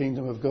for the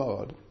kingdom of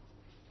God.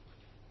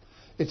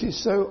 It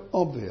is so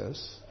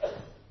obvious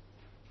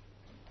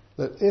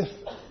that if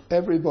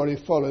everybody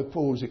followed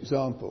Paul's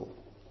example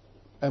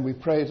and we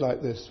prayed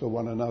like this for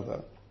one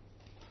another,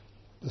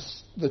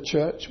 the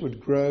church would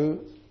grow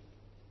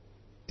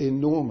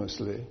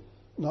enormously,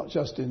 not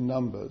just in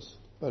numbers,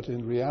 but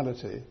in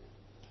reality,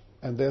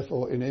 and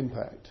therefore in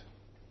impact.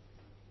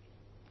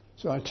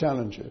 So I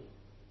challenge you.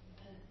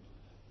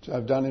 which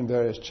I've done in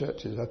various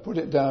churches. I put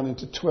it down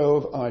into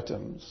 12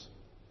 items.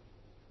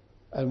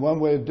 And one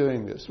way of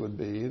doing this would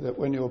be that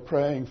when you're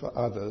praying for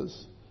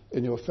others,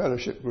 in your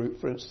fellowship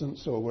group, for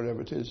instance, or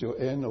wherever it is you're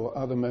in, or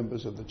other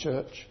members of the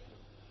church,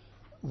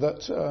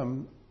 that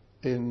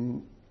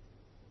in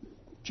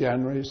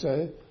January,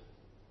 say,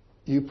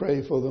 you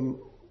pray for them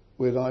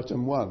with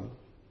item 1.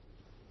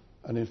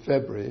 And in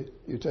February,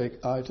 you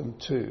take item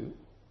 2.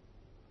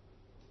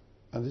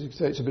 And this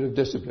takes a bit of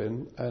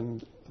discipline,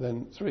 and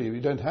then 3.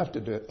 You don't have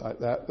to do it like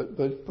that,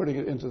 but putting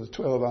it into the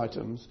 12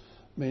 items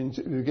means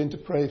that you begin to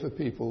pray for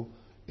people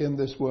in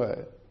this way.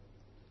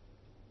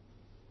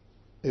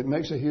 It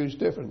makes a huge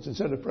difference.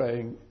 Instead of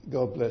praying,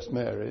 God bless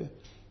Mary,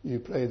 you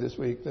pray this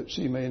week that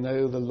she may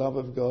know the love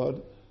of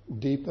God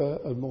deeper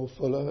and more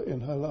fuller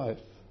in her life.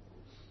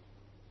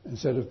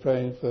 Instead of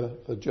praying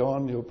for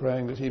John, you're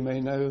praying that he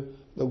may know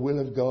the will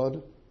of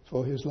God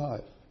for his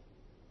life.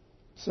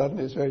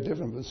 Suddenly it's very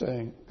different from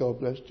saying, God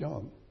bless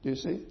John. Do you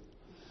see?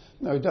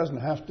 No, it doesn't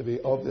have to be,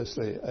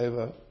 obviously,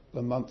 over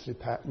the monthly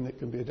pattern. It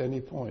can be at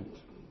any point.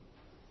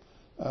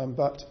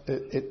 But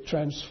it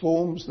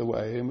transforms the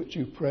way in which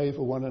you pray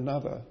for one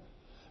another.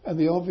 And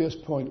the obvious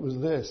point was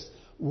this.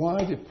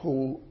 Why did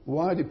Paul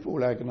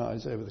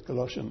agonize over the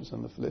Colossians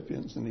and the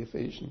Philippians and the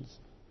Ephesians?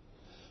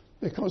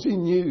 Because he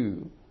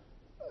knew,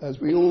 as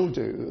we all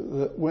do,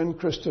 that when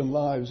Christian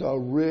lives are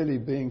really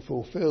being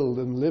fulfilled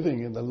and living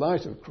in the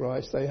light of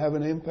Christ, they have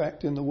an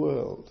impact in the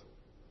world.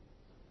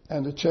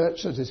 And a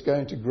church that is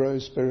going to grow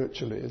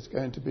spiritually is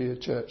going to be a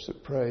church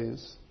that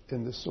prays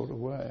in this sort of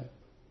way.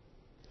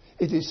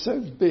 It is so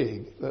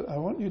big that I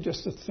want you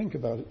just to think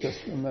about it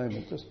just for a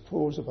moment, just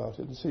pause about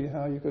it and see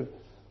how you could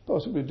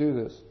possibly do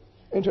this.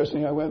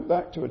 Interestingly, I went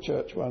back to a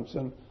church once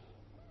and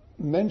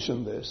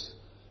mentioned this,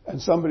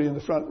 and somebody in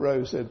the front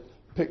row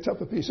picked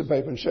up a piece of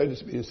paper and showed it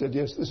to me and said,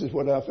 yes, this is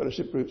what our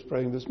fellowship group's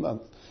praying this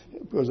month,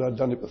 because I'd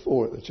done it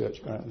before at the church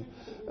apparently.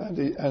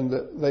 And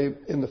they,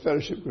 in the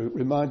fellowship group,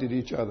 reminded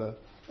each other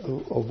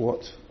of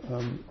what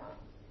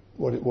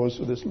it was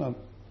for this month.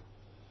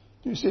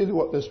 Do you see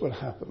what this would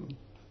happen?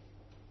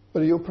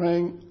 But you're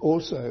praying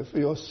also for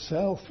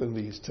yourself in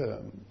these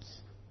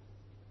terms.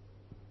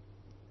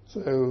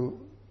 So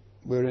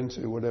we're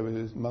into whatever it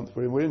is month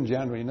we're in. We're in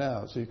January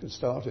now, so you could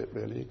start it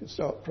really. You could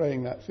start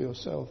praying that for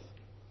yourself.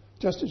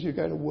 Just as you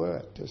go to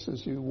work, just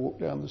as you walk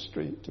down the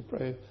street to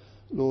pray,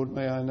 Lord,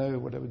 may I know,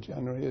 whatever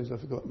January is, I've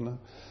forgotten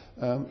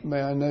now,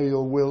 may I know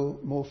your will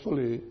more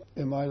fully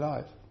in my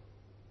life.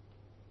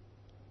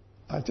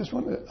 I just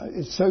want to,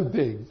 it's so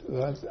big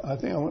that I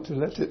think I want to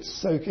let it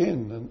soak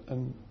in,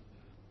 and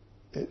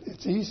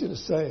it's easy to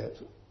say it,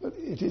 but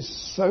it is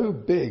so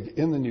big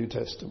in the New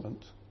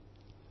Testament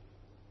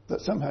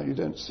that somehow you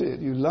don't see it.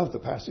 You love the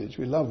passage,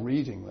 we love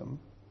reading them,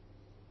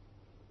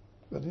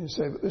 but then you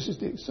say, but this is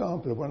the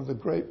example of one of the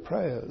great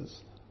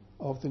prayers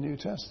of the New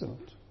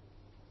Testament.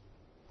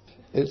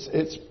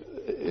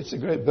 It's a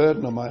great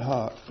burden on my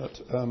heart, but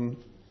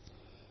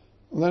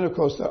and then of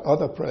course there are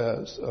other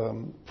prayers,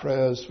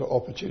 prayers for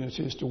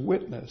opportunities to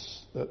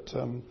witness, that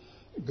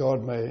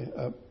God may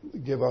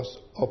give us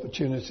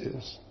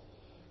opportunities.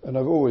 And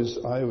I always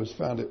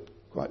found it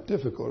quite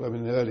difficult. I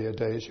mean, in the earlier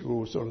days, you were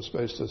all sort of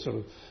supposed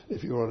to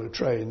if you were on a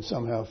train,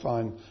 somehow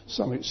find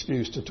some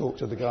excuse to talk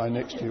to the guy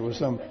next to you. Or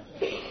some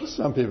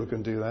people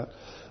can do that.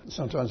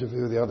 Sometimes if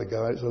you're the other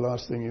guy, it's the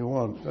last thing you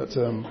want. But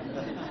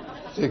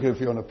particularly if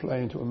you're on a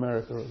plane to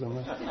America or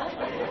something.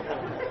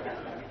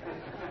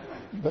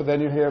 But then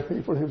you hear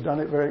people who've done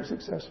it very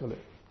successfully.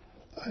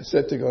 I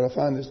said to God, I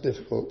find this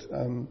difficult.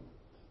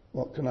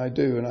 What can I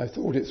do? And I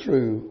thought it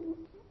through.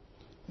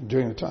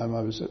 During the time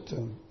I was at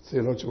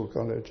theological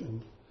college,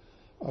 and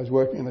I was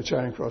working in the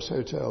Charing Cross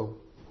Hotel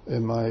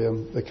in my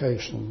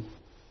vacation.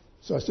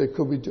 So I said,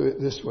 could we do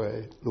it this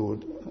way,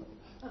 Lord?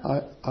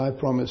 I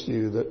promise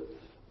you that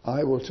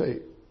I will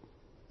take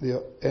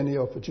any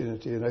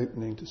opportunity and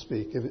opening to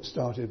speak if it's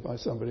started by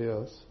somebody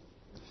else.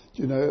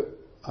 Do you know,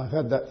 I've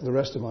had that for the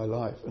rest of my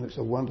life, and it's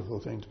a wonderful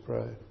thing to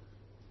pray.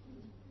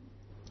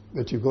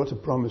 But you've got to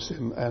promise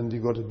him, and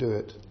you've got to do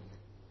it.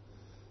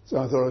 So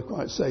I thought I was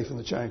quite safe in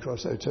the Charing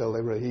Cross Hotel.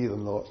 They were a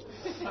heathen lot.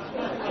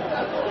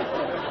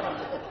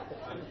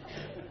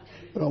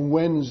 But on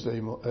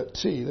Wednesday at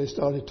tea, they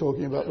started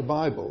talking about the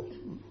Bible.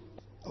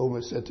 I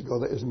almost said to God,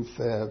 that isn't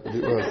fair, but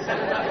it was.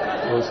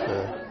 It was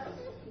fair.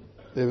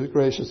 It was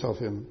gracious of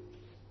him.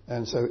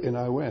 And so in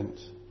I went.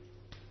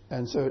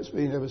 And so it's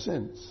been ever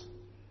since.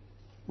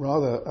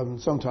 Rather,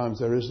 sometimes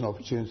there is an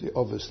opportunity,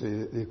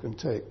 obviously, that you can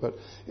take. But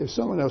if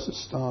someone else has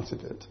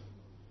started it,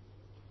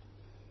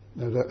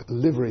 a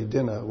livery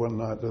dinner one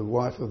night, the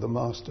wife of the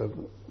master,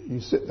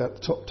 you sit at the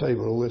top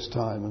table all this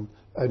time and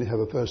only have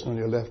a person on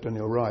your left and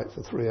your right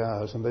for 3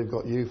 hours, and they've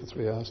got you for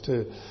 3 hours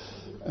too.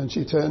 And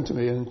she turned to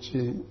me and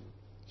she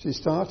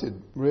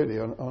started really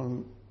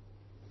on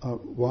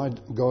why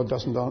God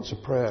doesn't answer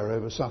prayer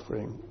over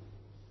suffering.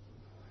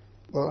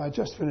 Well, I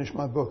just finished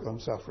my book on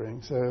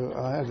suffering, so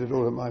I had it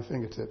all at my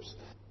fingertips.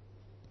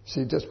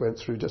 She just went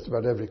through just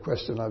about every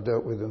question I've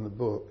dealt with in the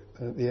book.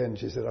 And at the end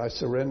she said, I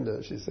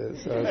surrender, she said.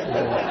 So I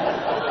surrender.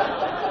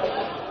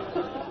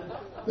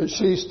 But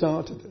she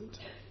started it.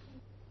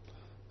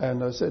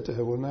 And I said to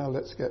her, well, now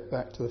let's get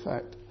back to the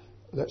fact,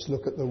 let's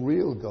look at the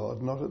real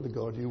God, not at the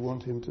God you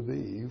want him to be.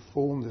 You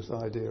form this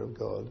idea of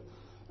God,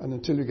 and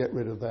until you get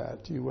rid of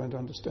that, you won't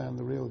understand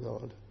the real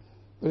God.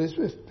 But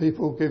if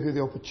people give you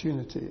the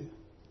opportunity,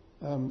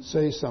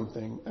 say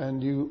something,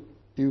 and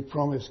you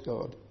promise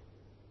God,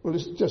 well,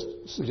 it's just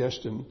a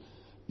suggestion.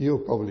 You're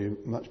probably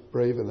much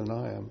braver than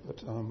I am,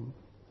 but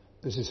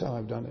this is how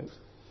I've done it.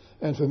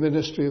 And for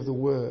ministry of the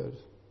word,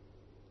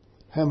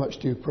 how much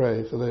do you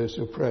pray for those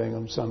who are praying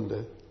on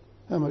Sunday?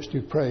 How much do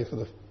you pray for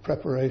the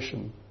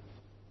preparation?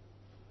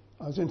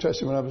 I was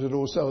interested when I was at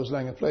All Souls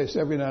Langer Place.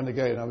 Every now and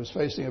again I was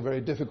facing a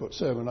very difficult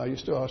sermon. I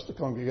used to ask the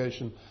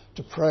congregation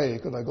to pray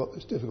because I got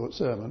this difficult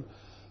sermon.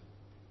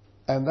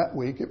 And that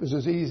week it was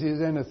as easy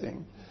as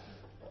anything.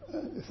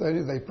 If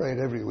only they prayed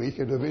every week,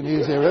 it would have been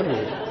easier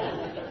every week.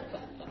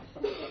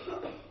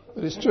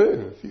 But it's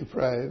true. If you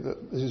pray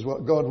that this is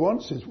what God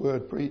wants, his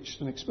word preached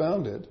and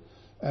expounded,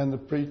 and the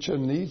preacher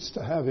needs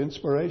to have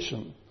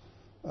inspiration.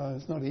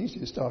 It's not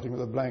easy starting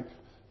with a blank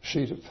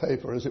sheet of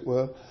paper, as it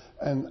were,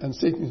 and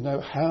seeking to know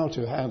how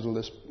to handle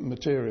this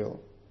material.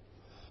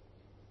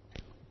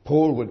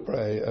 Paul would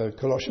pray,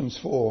 Colossians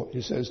 4,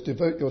 he says,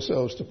 devote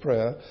yourselves to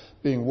prayer,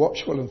 being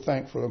watchful and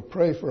thankful, and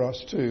pray for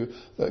us too,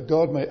 that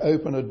God may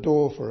open a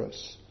door for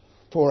us,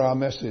 for our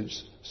message,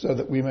 so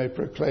that we may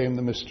proclaim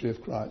the mystery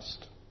of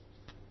Christ.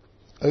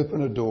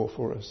 Open a door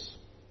for us.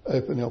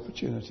 Open the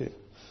opportunity.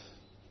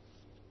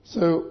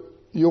 So,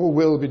 your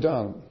will be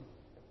done.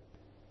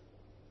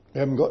 We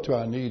haven't got to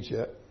our needs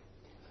yet.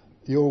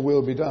 Your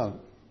will be done.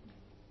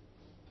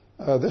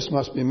 This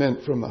must be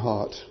meant from the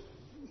heart.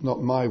 Not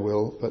my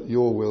will, but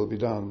your will be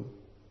done.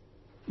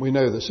 We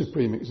know the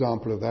supreme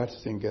example of that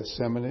is in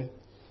Gethsemane.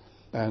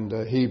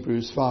 And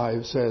Hebrews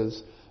 5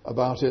 says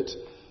about it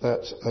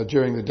that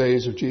during the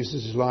days of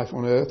Jesus' life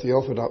on earth, he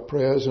offered up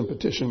prayers and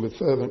petitioned with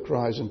fervent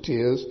cries and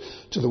tears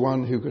to the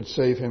one who could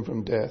save him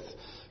from death.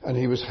 And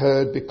he was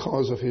heard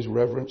because of his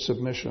reverent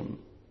submission.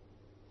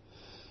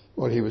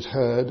 Well, he was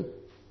heard,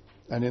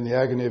 and in the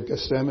agony of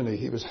Gethsemane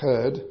he was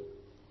heard,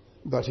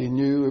 but he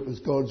knew it was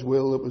God's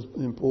will that was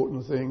an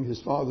important thing,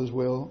 his Father's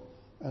will,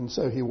 and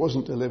so he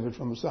wasn't delivered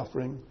from the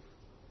suffering,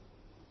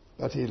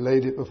 but he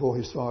laid it before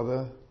his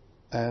Father,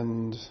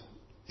 and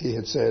he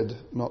had said,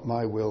 not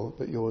my will,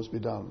 but yours be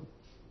done,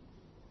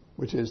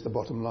 which is the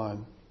bottom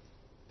line.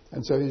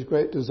 And so his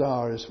great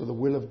desire is for the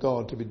will of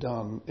God to be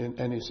done in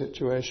any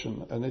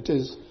situation. And it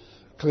is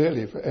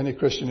clearly for any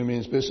Christian who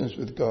means business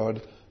with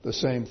God the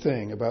same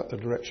thing about the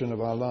direction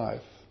of our life.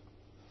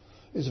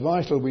 It's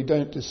vital we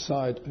don't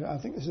decide. I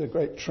think this is a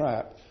great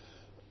trap.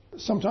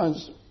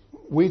 Sometimes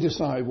we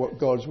decide what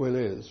God's will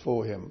is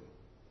for him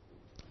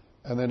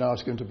and then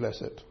ask him to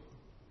bless it.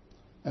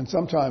 And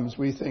sometimes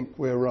we think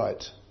we're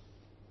right.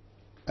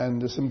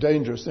 And there's some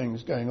dangerous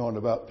things going on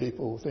about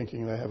people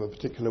thinking they have a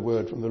particular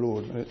word from the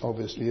Lord, and it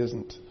obviously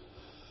isn't.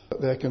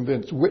 But they're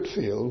convinced.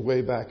 Whitfield,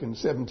 way back in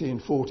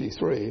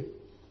 1743,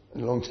 a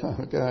long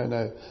time ago, I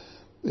know,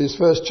 his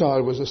first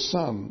child was a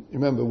son. You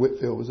remember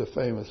Whitfield was a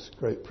famous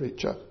great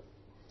preacher.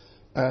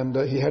 And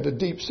he had a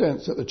deep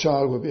sense that the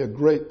child would be a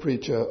great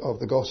preacher of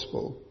the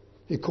gospel.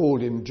 He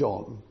called him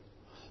John.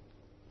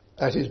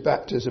 At his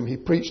baptism, he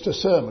preached a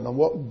sermon on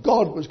what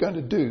God was going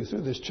to do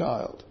through this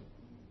child.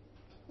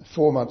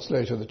 4 months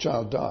later, the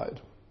child died.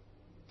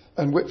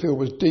 And Whitfield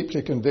was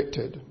deeply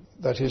convicted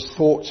that his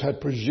thoughts had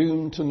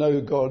presumed to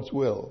know God's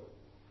will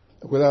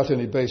without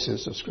any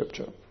basis of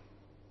Scripture.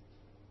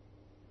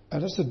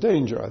 And that's the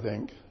danger, I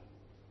think.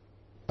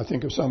 I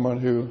think of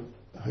someone who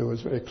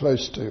was very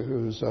close to,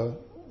 who was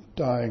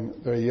dying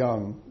very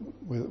young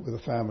with a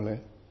family.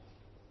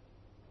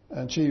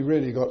 And she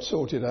really got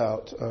sorted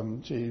out.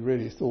 She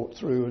really thought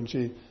through, and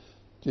she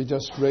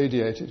just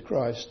radiated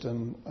Christ.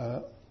 And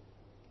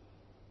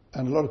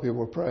a lot of people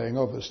were praying,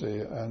 obviously,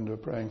 and were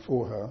praying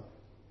for her.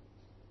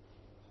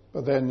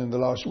 But then in the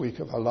last week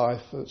of her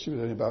life, she was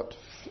only about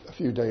a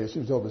few days, she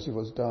obviously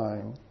was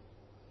dying.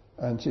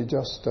 And she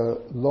just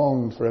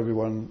longed for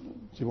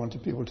everyone. She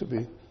wanted people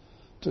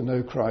to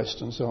know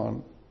Christ and so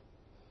on.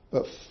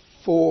 But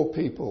 4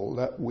 people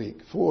that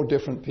week, 4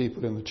 different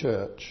people in the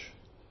church,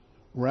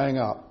 rang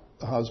up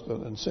the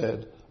husband and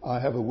said, I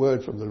have a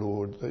word from the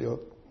Lord that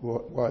your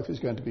wife is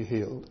going to be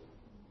healed.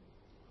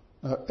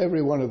 Now,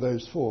 every one of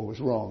those 4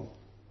 was wrong.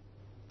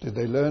 Did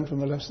they learn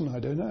from the lesson? I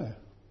don't know.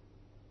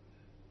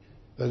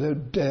 They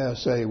don't dare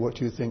say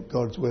what you think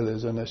God's will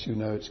is unless you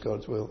know it's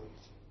God's will.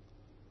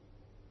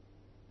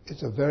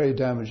 It's a very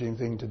damaging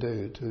thing to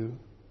do, to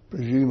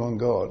presume on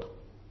God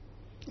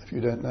if you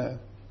don't know.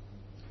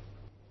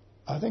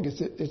 I think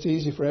it's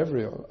easy for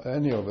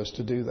any of us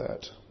to do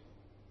that.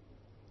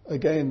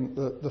 Again,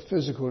 the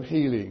physical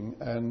healing,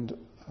 and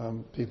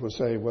people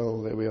say,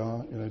 well, there we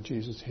are,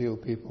 Jesus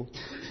healed people.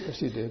 Yes,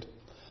 he did.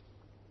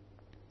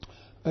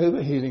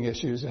 Over healing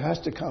issues, it has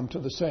to come to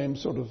the same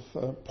sort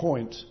of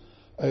point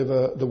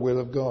over the will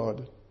of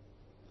God.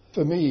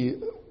 For me,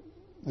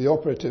 the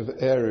operative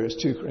area is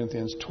 2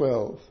 Corinthians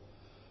 12,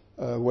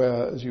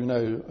 where, as you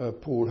know,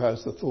 Paul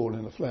has the thorn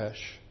in the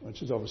flesh,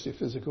 which is obviously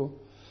physical.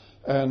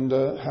 and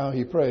how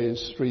he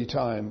prays 3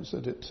 times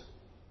that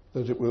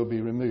it will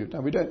be removed.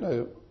 Now, we don't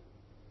know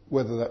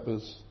whether that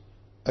was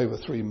over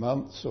 3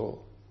 months or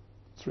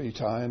 3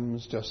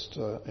 times just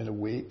in a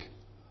week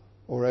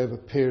or over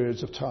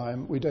periods of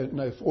time. We don't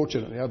know,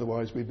 fortunately,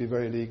 otherwise we'd be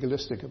very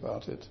legalistic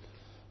about it.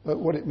 But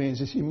what it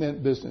means is he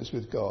meant business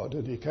with God,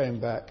 and he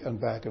came back and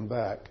back and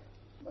back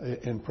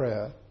in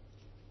prayer.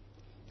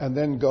 And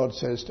then God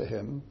says to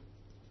him,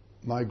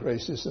 "My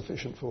grace is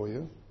sufficient for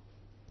you.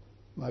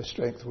 My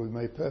strength will be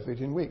made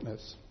perfect in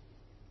weakness."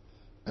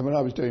 And when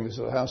I was doing this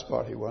at a house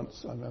party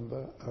once, I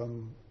remember,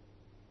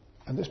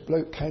 and this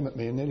bloke came at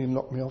me and nearly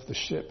knocked me off the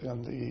ship,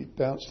 and he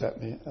bounced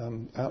at me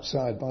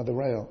outside by the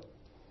rail.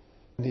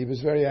 And he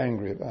was very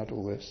angry about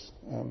all this,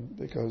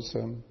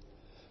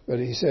 but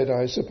he said,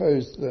 "I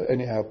suppose that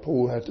anyhow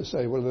Paul had to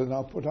say, well, then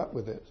I'll put up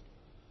with it."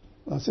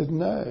 And I said,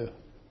 "No,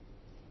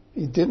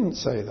 he didn't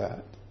say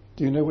that."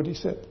 Do you know what he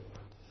said?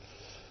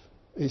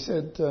 He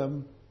said,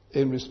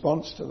 in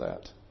response to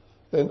that,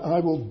 "Then I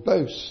will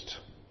boast."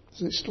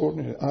 It's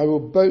extraordinary. "I will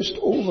boast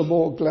all the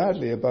more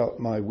gladly about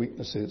my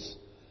weaknesses,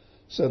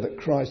 so that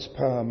Christ's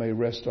power may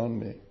rest on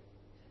me."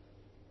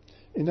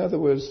 In other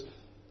words,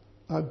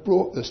 I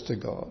brought this to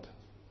God.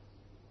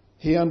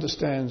 He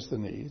understands the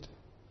need.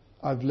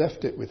 I've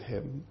left it with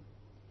him.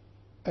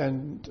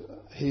 And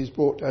he's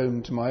brought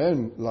home to my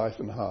own life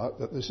and heart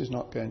that this is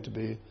not going to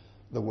be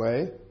the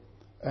way.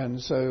 And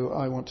so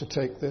I want to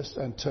take this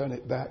and turn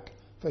it back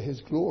for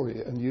his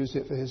glory and use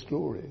it for his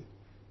glory.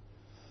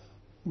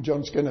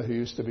 John Skinner, who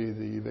used to be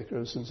the vicar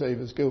of St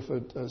Saviour's,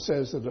 Guildford,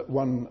 says that at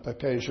one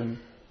occasion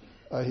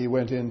he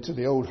went into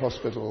the old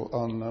hospital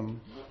on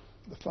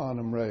the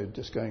Farnham Road,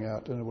 just going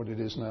out. I don't know what it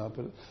is now,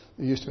 but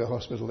there used to be a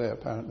hospital there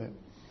apparently.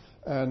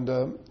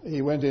 And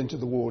he went into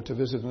the ward to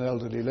visit an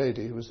elderly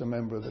lady who was a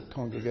member of the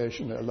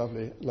congregation, a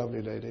lovely,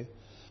 lovely lady.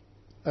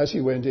 As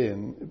he went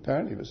in,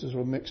 apparently it was a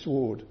sort of mixed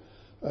ward,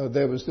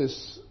 there was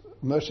this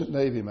merchant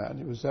navy man.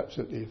 He was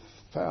absolutely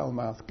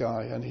foul-mouthed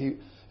guy, and he,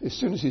 as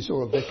soon as he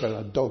saw a vicar in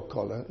a dog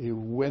collar, he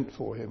went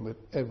for him with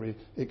every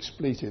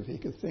expletive he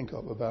could think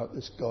of about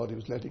this God who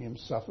was letting him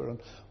suffer, and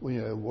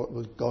what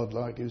was God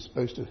like? He was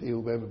supposed to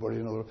heal everybody,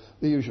 and all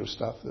the usual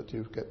stuff that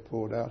you get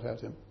poured out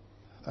at him.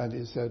 And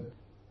he said,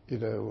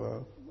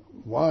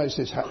 "Why is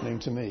this happening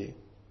to me?"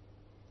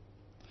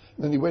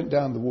 And then he went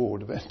down the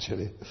ward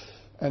eventually,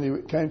 and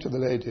he came to the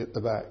lady at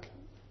the back.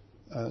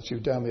 She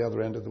was down the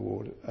other end of the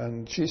ward,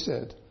 and she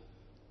said,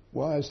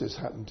 "Why has this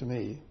happened to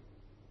me?"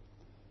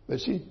 But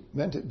she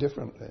meant it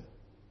differently.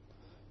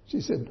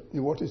 She said,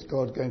 "What is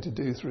God going to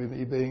do through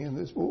me being in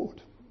this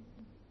ward?"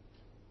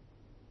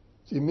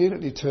 She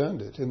immediately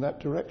turned it in that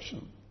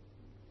direction.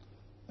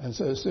 And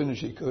so as soon as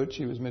she could,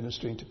 she was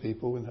ministering to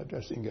people in her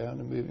dressing gown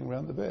and moving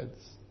around the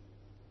beds.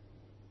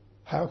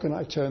 How can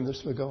I turn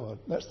this for God?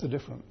 That's the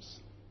difference.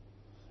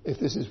 If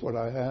this is what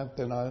I have,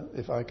 then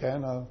if I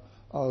can,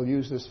 I'll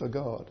use this for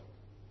God.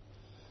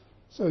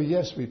 So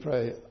yes, we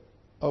pray.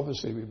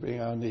 Obviously, we bring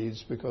our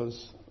needs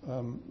because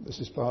this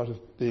is part of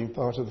being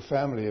part of the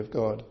family of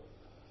God.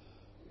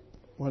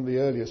 One of the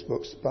earliest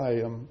books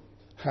by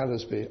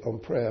Hallersby on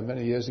prayer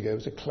many years ago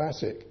was a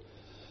classic.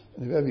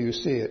 And if ever you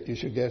see it, you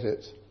should get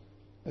it.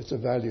 It's a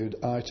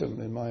valued item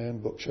in my own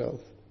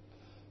bookshelf.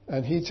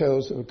 And he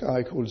tells of a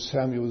guy called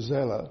Samuel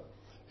Zeller,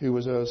 who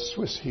was a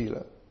Swiss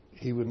healer.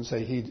 He wouldn't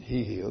say he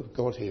healed,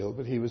 God healed,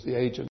 but he was the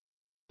agent.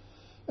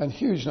 And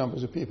huge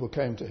numbers of people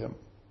came to him.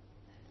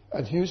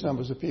 And huge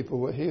numbers of people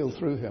were healed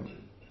through him.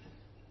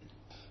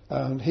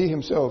 And he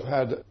himself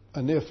had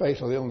a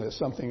near-fatal illness,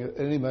 something at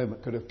any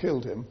moment could have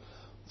killed him.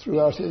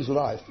 Throughout his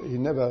life, he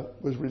never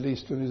was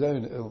released from his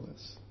own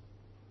illness.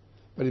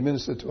 But he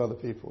ministered to other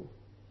people.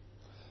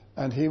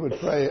 And he would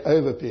pray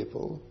over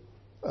people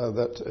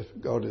that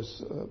if God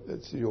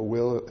it's your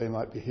will that they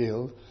might be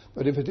healed.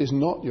 But if it is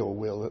not your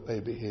will that they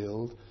be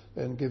healed,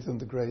 then give them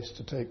the grace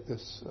to take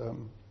this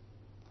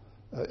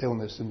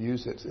illness and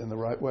use it in the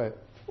right way.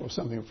 Or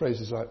something,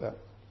 phrases like that.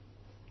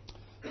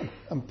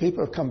 And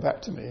people have come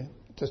back to me,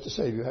 just to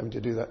save you having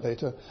to do that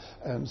later,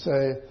 and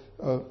say,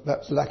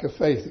 that's lack of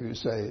faith, you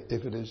say,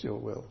 if it is your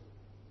will.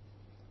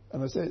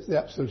 And I say it's the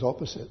absolute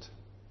opposite.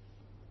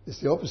 It's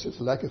the opposite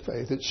to lack of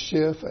faith. It's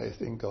sheer faith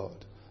in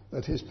God,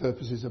 that his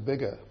purposes are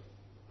bigger,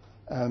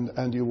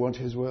 and you want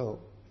his will.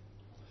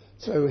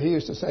 So he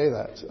used to say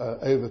that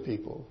over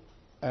people.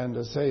 And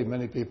as I say,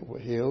 many people were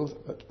healed,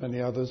 but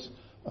many others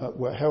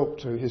were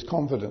helped through his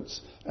confidence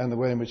and the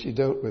way in which he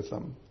dealt with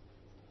them.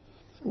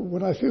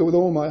 What I feel with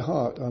all my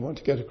heart I want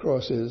to get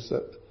across is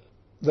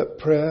that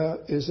prayer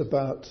is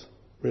about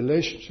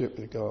relationship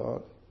with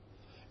God.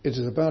 It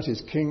is about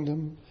his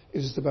kingdom. It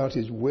is about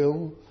his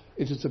will.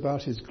 It is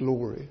about his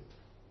glory.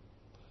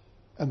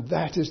 And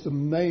that is the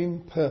main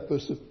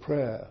purpose of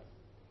prayer.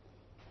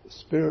 For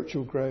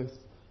spiritual growth,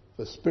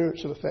 for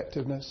spiritual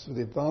effectiveness, for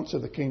the advance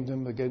of the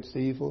kingdom against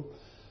evil.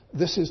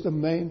 This is the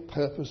main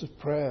purpose of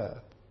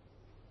prayer.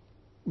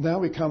 Now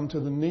we come to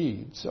the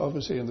needs,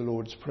 obviously in the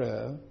Lord's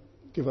Prayer.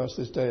 Give us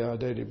this day our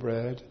daily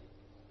bread,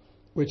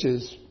 which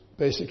is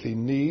basically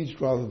needs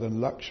rather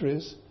than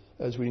luxuries,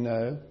 as we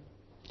know.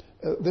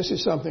 This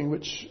is something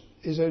which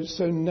is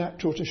so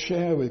natural to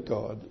share with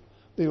God.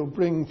 You'll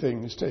bring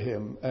things to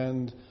him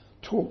and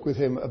talk with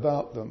him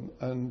about them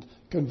and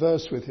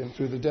converse with him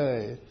through the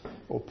day,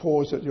 or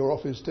pause at your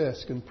office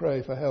desk and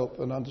pray for help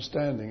and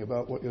understanding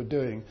about what you're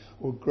doing,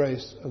 or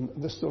grace, and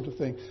this sort of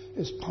thing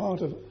is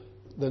part of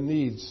the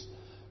needs,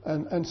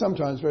 and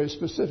sometimes very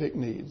specific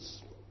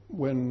needs.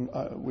 When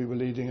we were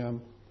leading a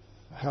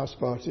house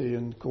party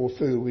in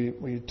Corfu,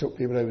 we took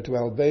people over to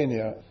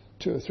Albania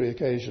 2 or 3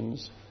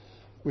 occasions.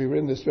 We were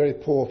in this very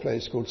poor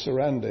place called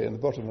Sarande in the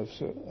bottom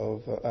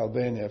of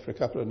Albania for a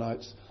couple of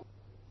nights.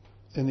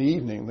 In the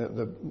evening,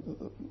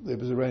 it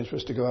was arranged for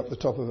us to go up the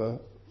top of a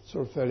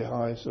sort of fairly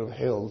high sort of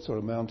hill, sort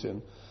of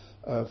mountain,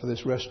 for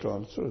this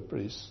restaurant, sort of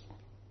pretty,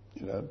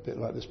 a bit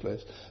like this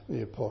place,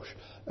 really posh.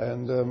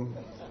 And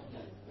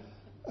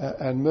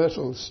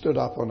Myrtle stood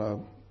up on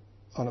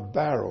a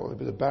barrel. It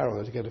was a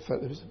barrel to get it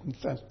was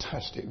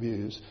fantastic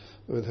views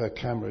with her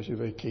camera. She was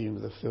very keen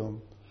with the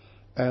film.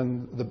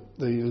 And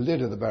the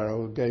lid of the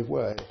barrel gave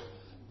way.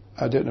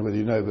 I don't know whether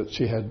you know, but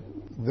she had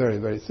very,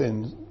 very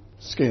thin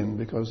skin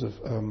because of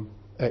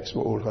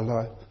eczema all her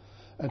life.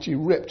 And she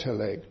ripped her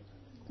leg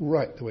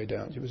right the way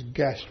down. She was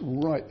gashed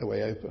right the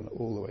way open,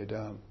 all the way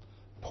down,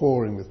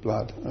 pouring with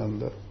blood.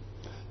 And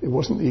it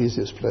wasn't the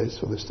easiest place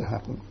for this to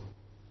happen.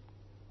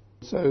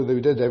 So we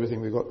did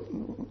everything. We got,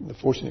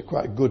 fortunately,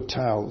 quite good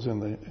towels in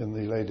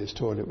the ladies'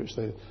 toilet, which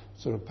they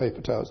sort of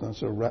paper towels, and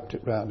sort of wrapped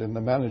it round. And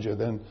the manager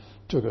then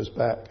took us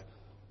back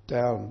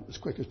down as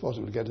quick as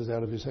possible to get us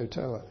out of his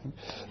hotel, I think,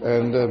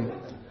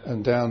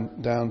 and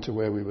down to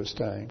where we were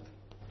staying.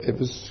 It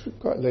was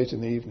quite late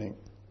in the evening.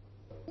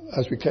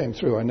 As we came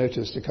through, I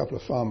noticed a couple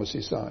of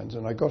pharmacy signs,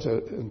 and I got her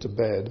into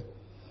bed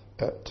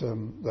at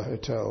the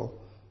hotel.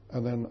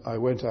 And then I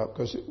went up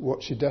because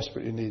what she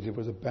desperately needed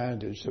was a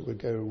bandage that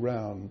would go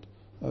round,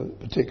 a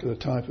particular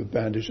type of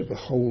bandage that would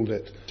hold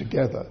it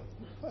together.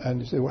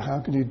 And he said, well,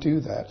 how can you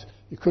do that?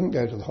 You couldn't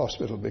go to the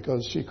hospital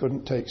because she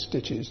couldn't take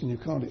stitches, and you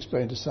can't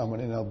explain to someone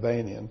in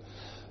Albanian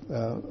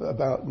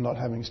about not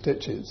having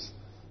stitches.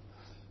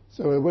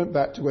 So I went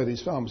back to where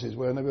these pharmacies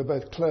were, and they were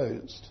both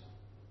closed.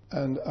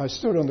 And I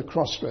stood on the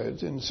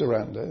crossroads in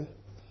Saranda,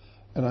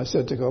 and I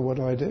said to God, what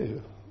do I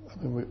do?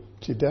 I mean,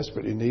 she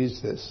desperately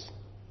needs this.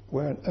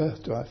 Where on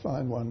earth do I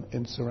find one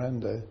in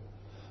Saranda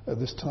at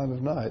this time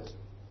of night?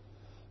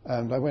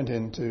 And I went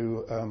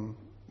into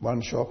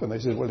one shop, and they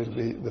said, well, it'll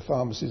be the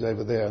pharmacy's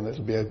over there, and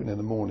it'll be open in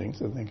the morning,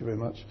 so thank you very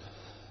much.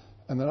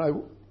 And then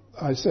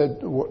I said,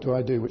 what do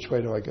I do? Which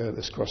way do I go at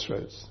this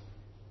crossroads?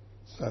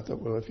 So I thought,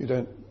 well, if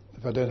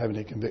I don't have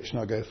any conviction,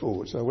 I'll go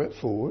forward. So I went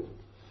forward,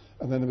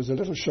 and then there was a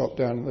little shop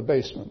down in the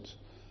basement.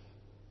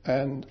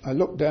 And I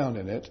looked down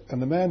in it,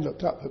 and the man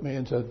looked up at me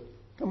and said,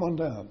 come on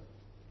down.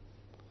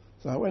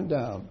 So I went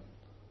down,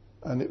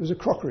 and it was a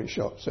crockery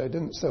shop, so it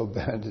didn't sell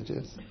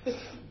bandages.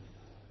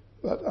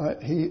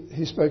 But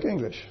he spoke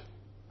English,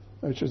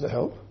 which was a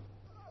help.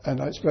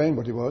 And I explained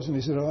what he was, and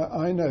he said,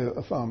 I know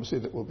a pharmacy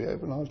that will be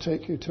open. I'll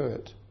take you to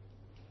it.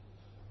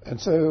 And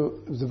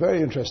so it was a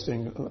very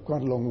interesting,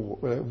 quite a long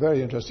walk, a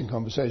very interesting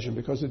conversation,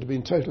 because it had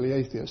been totally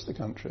atheist, the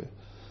country.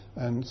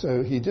 And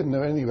so he didn't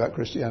know anything about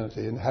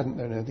Christianity and hadn't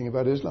known anything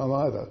about Islam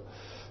either,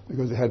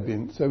 because it had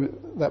been. So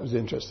that was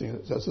interesting.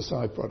 That's a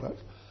side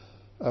product.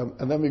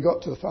 And then we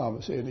got to the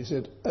pharmacy, and he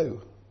said,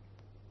 oh,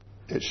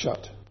 it's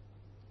shut.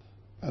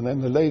 And then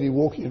the lady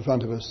walking in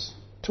front of us,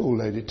 tall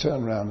lady,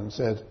 turned around and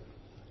said,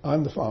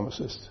 I'm the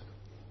pharmacist.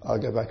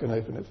 I'll go back and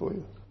open it for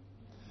you.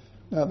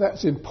 Now,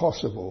 that's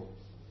impossible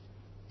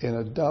in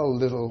a dull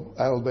little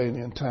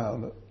Albanian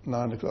town at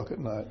 9 o'clock at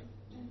night.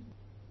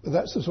 But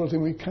that's the sort of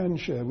thing we can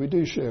share. We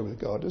do share with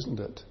God, isn't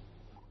it?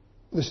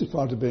 This is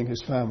part of being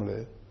his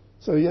family.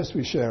 So, yes,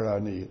 we share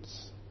our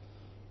needs.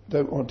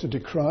 Don't want to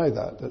decry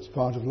that. That's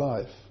part of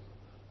life.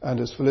 And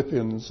as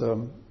Philippians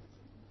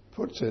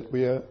puts it,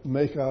 we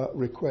make our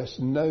requests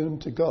known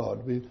to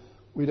God.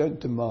 We don't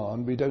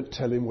demand. We don't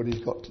tell him what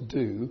he's got to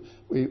do.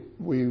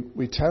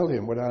 We tell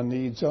him what our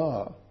needs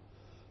are.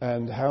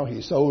 And how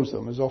he solves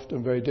them is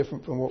often very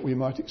different from what we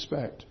might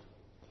expect.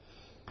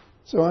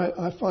 So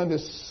I find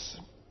this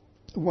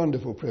a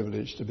wonderful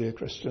privilege to be a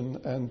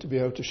Christian and to be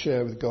able to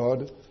share with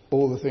God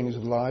all the things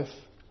of life,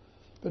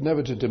 but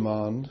never to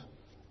demand,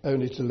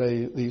 only to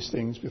lay these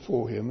things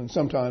before him. And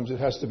sometimes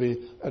it has to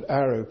be an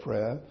arrow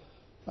prayer.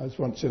 I was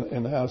once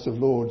in the House of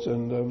Lords,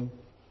 and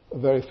a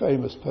very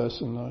famous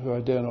person, who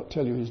I dare not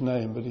tell you his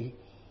name, but he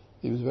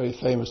was a very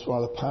famous,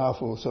 rather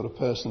powerful sort of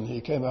person. He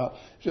came out,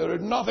 he said, there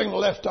is nothing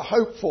left to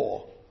hope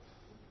for.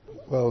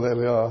 Well, there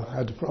we are. I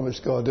had to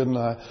promise God, didn't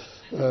I?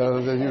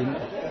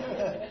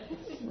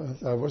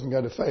 I wasn't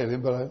going to fail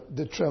him, but I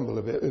did tremble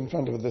a bit in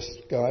front of this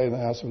guy in the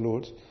House of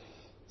Lords.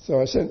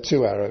 So I sent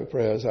 2 arrow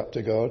prayers up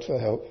to God for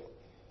help.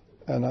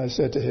 And I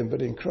said to him,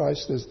 but in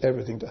Christ there's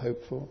everything to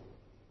hope for.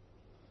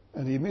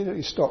 And he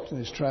immediately stopped in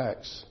his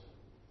tracks,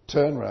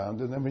 turned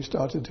round, and then we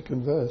started to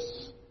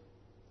converse.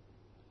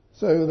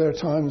 So there are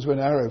times when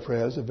arrow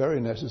prayers are very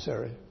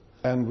necessary,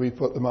 and we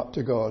put them up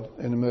to God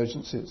in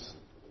emergencies.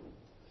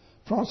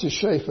 Francis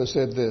Schaeffer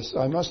said this: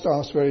 "I must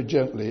ask very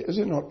gently, is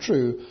it not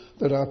true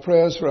that our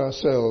prayers for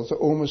ourselves are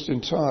almost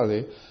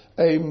entirely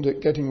aimed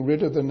at getting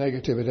rid of the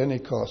negative at any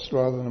cost,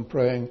 rather than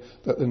praying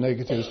that the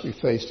negatives be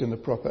faced in the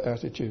proper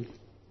attitude?"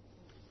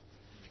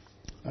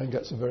 I think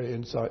that's very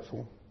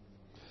insightful.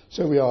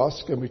 So we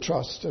ask and we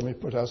trust and we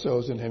put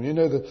ourselves in him. You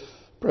know the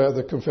prayer of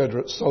the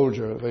Confederate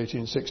soldier of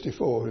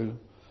 1864 who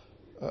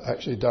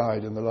actually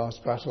died in the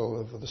last battle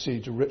of the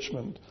siege of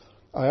Richmond.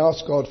 "I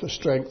asked God for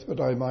strength that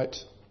I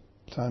might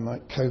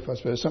cope," I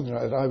suppose, something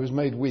like that. "I was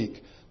made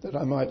weak that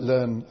I might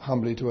learn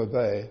humbly to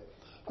obey.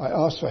 I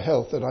asked for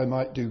health that I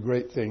might do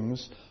great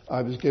things.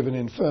 I was given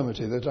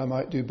infirmity that I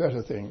might do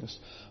better things.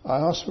 I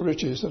asked for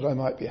riches that I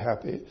might be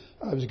happy.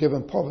 I was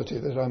given poverty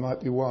that I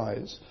might be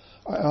wise.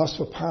 I asked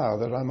for power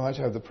that I might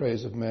have the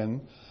praise of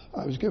men.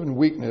 I was given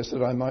weakness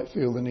that I might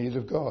feel the need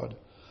of God.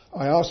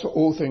 I asked for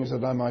all things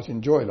that I might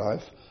enjoy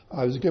life.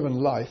 I was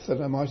given life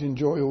that I might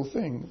enjoy all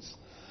things.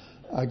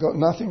 I got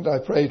nothing that I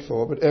prayed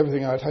for, but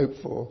everything I'd hoped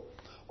for.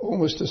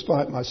 Almost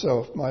despite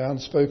myself, my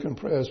unspoken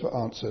prayers were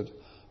answered.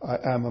 I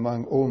am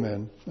among all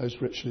men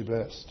most richly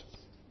blessed."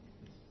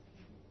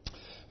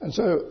 And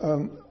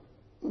so,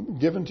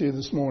 given to you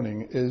this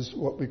morning is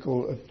what we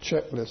call a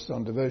checklist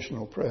on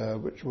devotional prayer,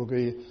 which will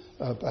be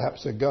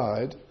perhaps a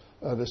guide.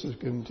 This was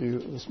given to you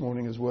this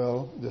morning as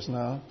well, just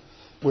now,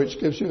 which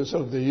gives you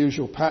sort of the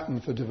usual pattern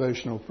for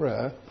devotional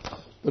prayer.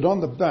 But on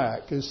the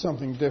back is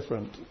something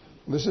different.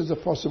 This is a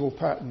possible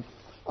pattern.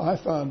 I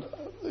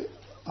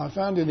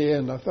found in the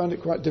end, I found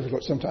it quite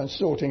difficult sometimes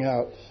sorting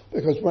out,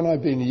 because when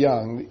I've been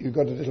young, you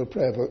got a little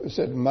prayer book that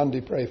said,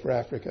 "Monday, pray for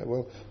Africa."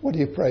 Well, what do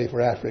you pray for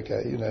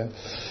Africa, you know?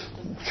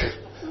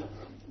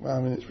 Well,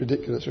 I mean, it's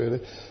ridiculous,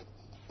 really.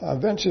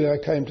 Eventually I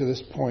came to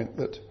this point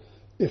that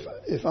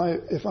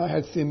if I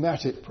had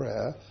thematic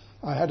prayer,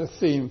 I had a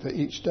theme for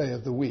each day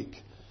of the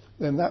week,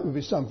 then that would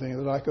be something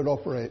that I could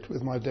operate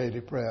with my daily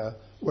prayer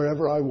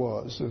wherever I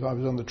was, if I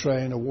was on the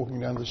train or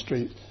walking down the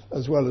street,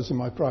 as well as in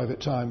my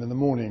private time in the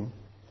morning.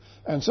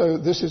 And so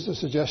this is a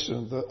suggestion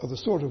of the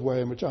sort of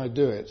way in which I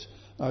do it.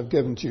 I've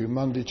given to you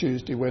Monday,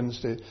 Tuesday,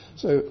 Wednesday.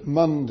 So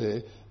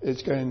Monday,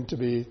 it's going to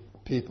be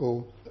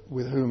people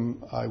with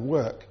whom I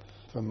work.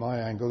 From my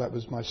angle, that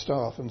was my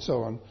staff and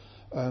so on,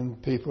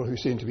 and people who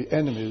seem to be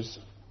enemies.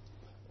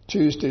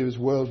 Tuesday was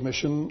world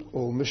mission,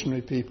 or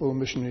missionary people,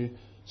 missionary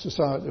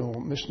society, or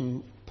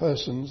mission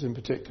persons in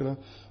particular.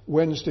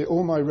 Wednesday,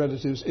 all my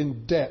relatives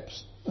in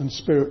depth and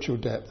spiritual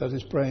depth, that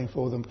is praying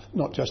for them,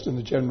 not just in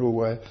the general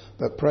way,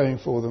 but praying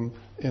for them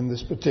in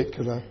this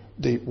particular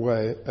deep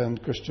way,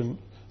 and Christian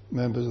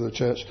members of the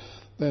church.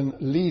 Then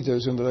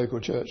leaders in the local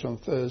church on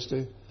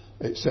Thursday,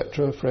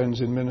 etc., friends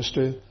in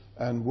ministry,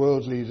 and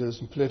world leaders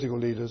and political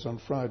leaders on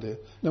Friday.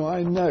 Now,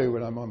 I know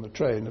when I'm on the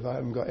train, if I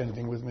haven't got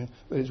anything with me,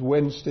 that it's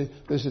Wednesday,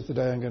 this is the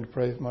day I'm going to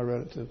pray for my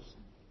relatives.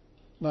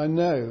 And I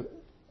know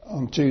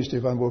on Tuesday,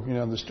 if I'm walking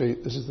down the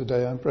street, this is the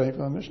day I'm praying for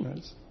my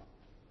missionaries.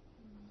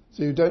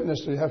 So you don't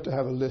necessarily have to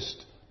have a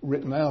list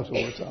written out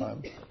all the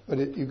time,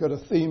 but you've got a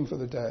theme for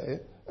the day,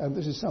 and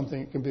this is something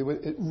it can be.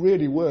 It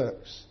really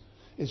works.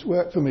 It's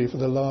worked for me for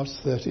the last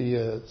 30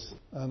 years,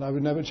 and I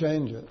would never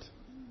change it,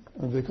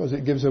 because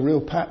it gives a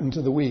real pattern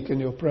to the week in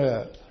your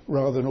prayer,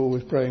 rather than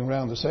always praying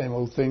around the same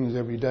old things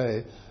every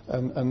day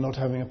and not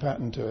having a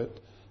pattern to it.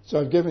 So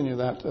I've given you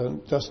that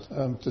just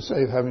to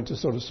save having to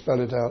sort of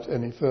spell it out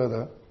any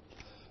further.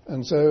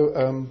 And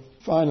so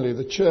finally,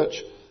 the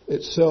church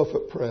itself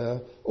at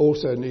prayer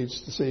also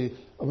needs to see,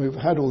 and we've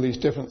had all these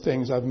different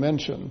things I've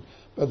mentioned,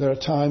 but there are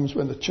times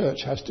when the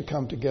church has to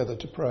come together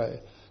to pray.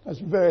 It's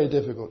very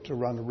difficult to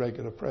run a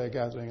regular prayer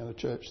gathering in a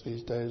church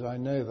these days, I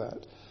know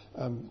that,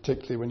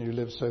 particularly when you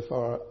live so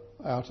far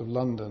out of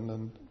London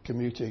and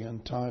commuting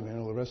and timing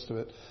and all the rest of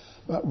it.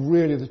 But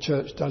really the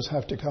church does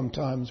have to come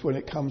times when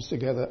it comes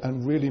together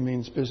and really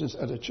means business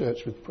at a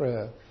church with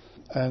prayer.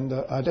 And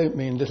I don't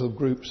mean little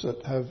groups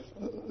that have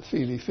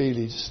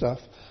feely stuff.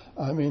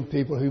 I mean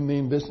people who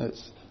mean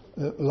business,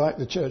 like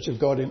the Church of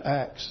God in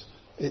Acts.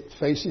 It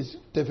faces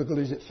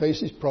difficulties, it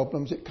faces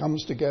problems, it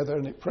comes together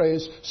and it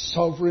prays,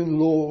 "Sovereign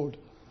Lord."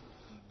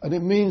 And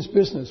it means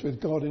business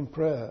with God in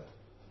prayer.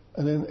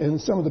 And in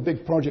some of the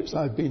big projects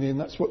I've been in,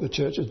 that's what the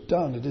church has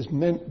done. It has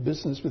meant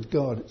business with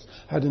God. It's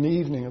had an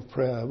evening of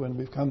prayer when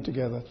we've come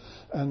together,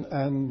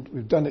 and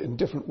we've done it in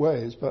different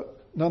ways, but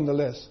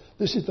nonetheless,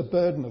 this is the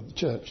burden of the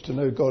church, to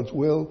know God's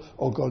will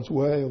or God's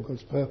way or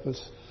God's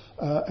purpose,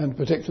 and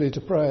particularly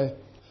to pray.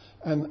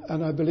 And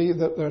I believe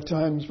that there are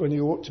times when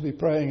you ought to be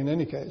praying in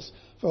any case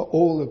for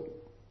all the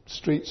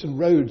streets and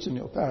roads in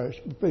your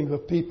parish, praying for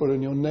people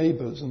and your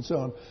neighbours and so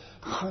on.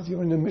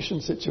 You're in a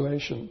mission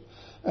situation.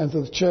 And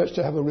for the church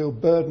to have a real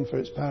burden for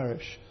its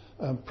parish,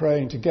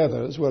 praying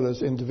together as well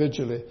as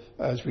individually,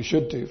 as we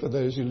should do for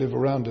those who live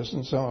around us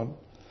and so on.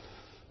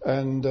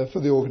 And for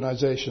the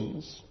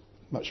organisations,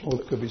 much more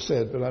that could be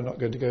said, but I'm not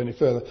going to go any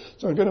further.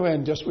 So I'm going to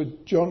end just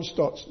with John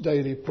Stott's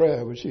daily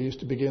prayer, which he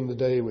used to begin the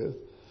day with.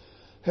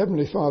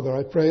 "Heavenly Father,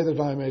 I pray that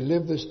I may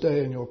live this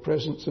day in your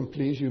presence and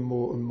please you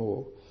more and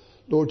more.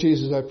 Lord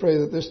Jesus, I pray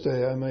that this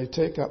day I may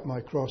take up my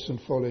cross and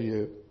follow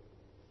you.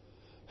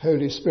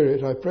 Holy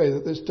Spirit, I pray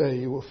that this day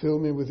you will fill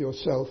me with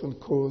yourself and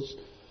cause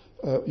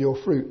your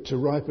fruit to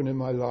ripen in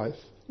my life.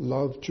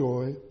 Love,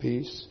 joy,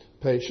 peace,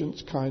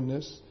 patience,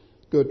 kindness,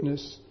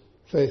 goodness,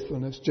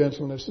 faithfulness,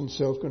 gentleness and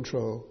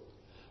self-control.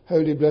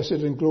 Holy,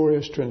 blessed and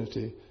glorious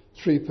Trinity,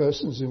 three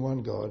persons in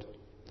one God,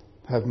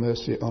 have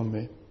mercy on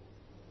me.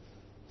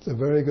 It's a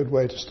very good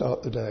way to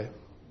start the day.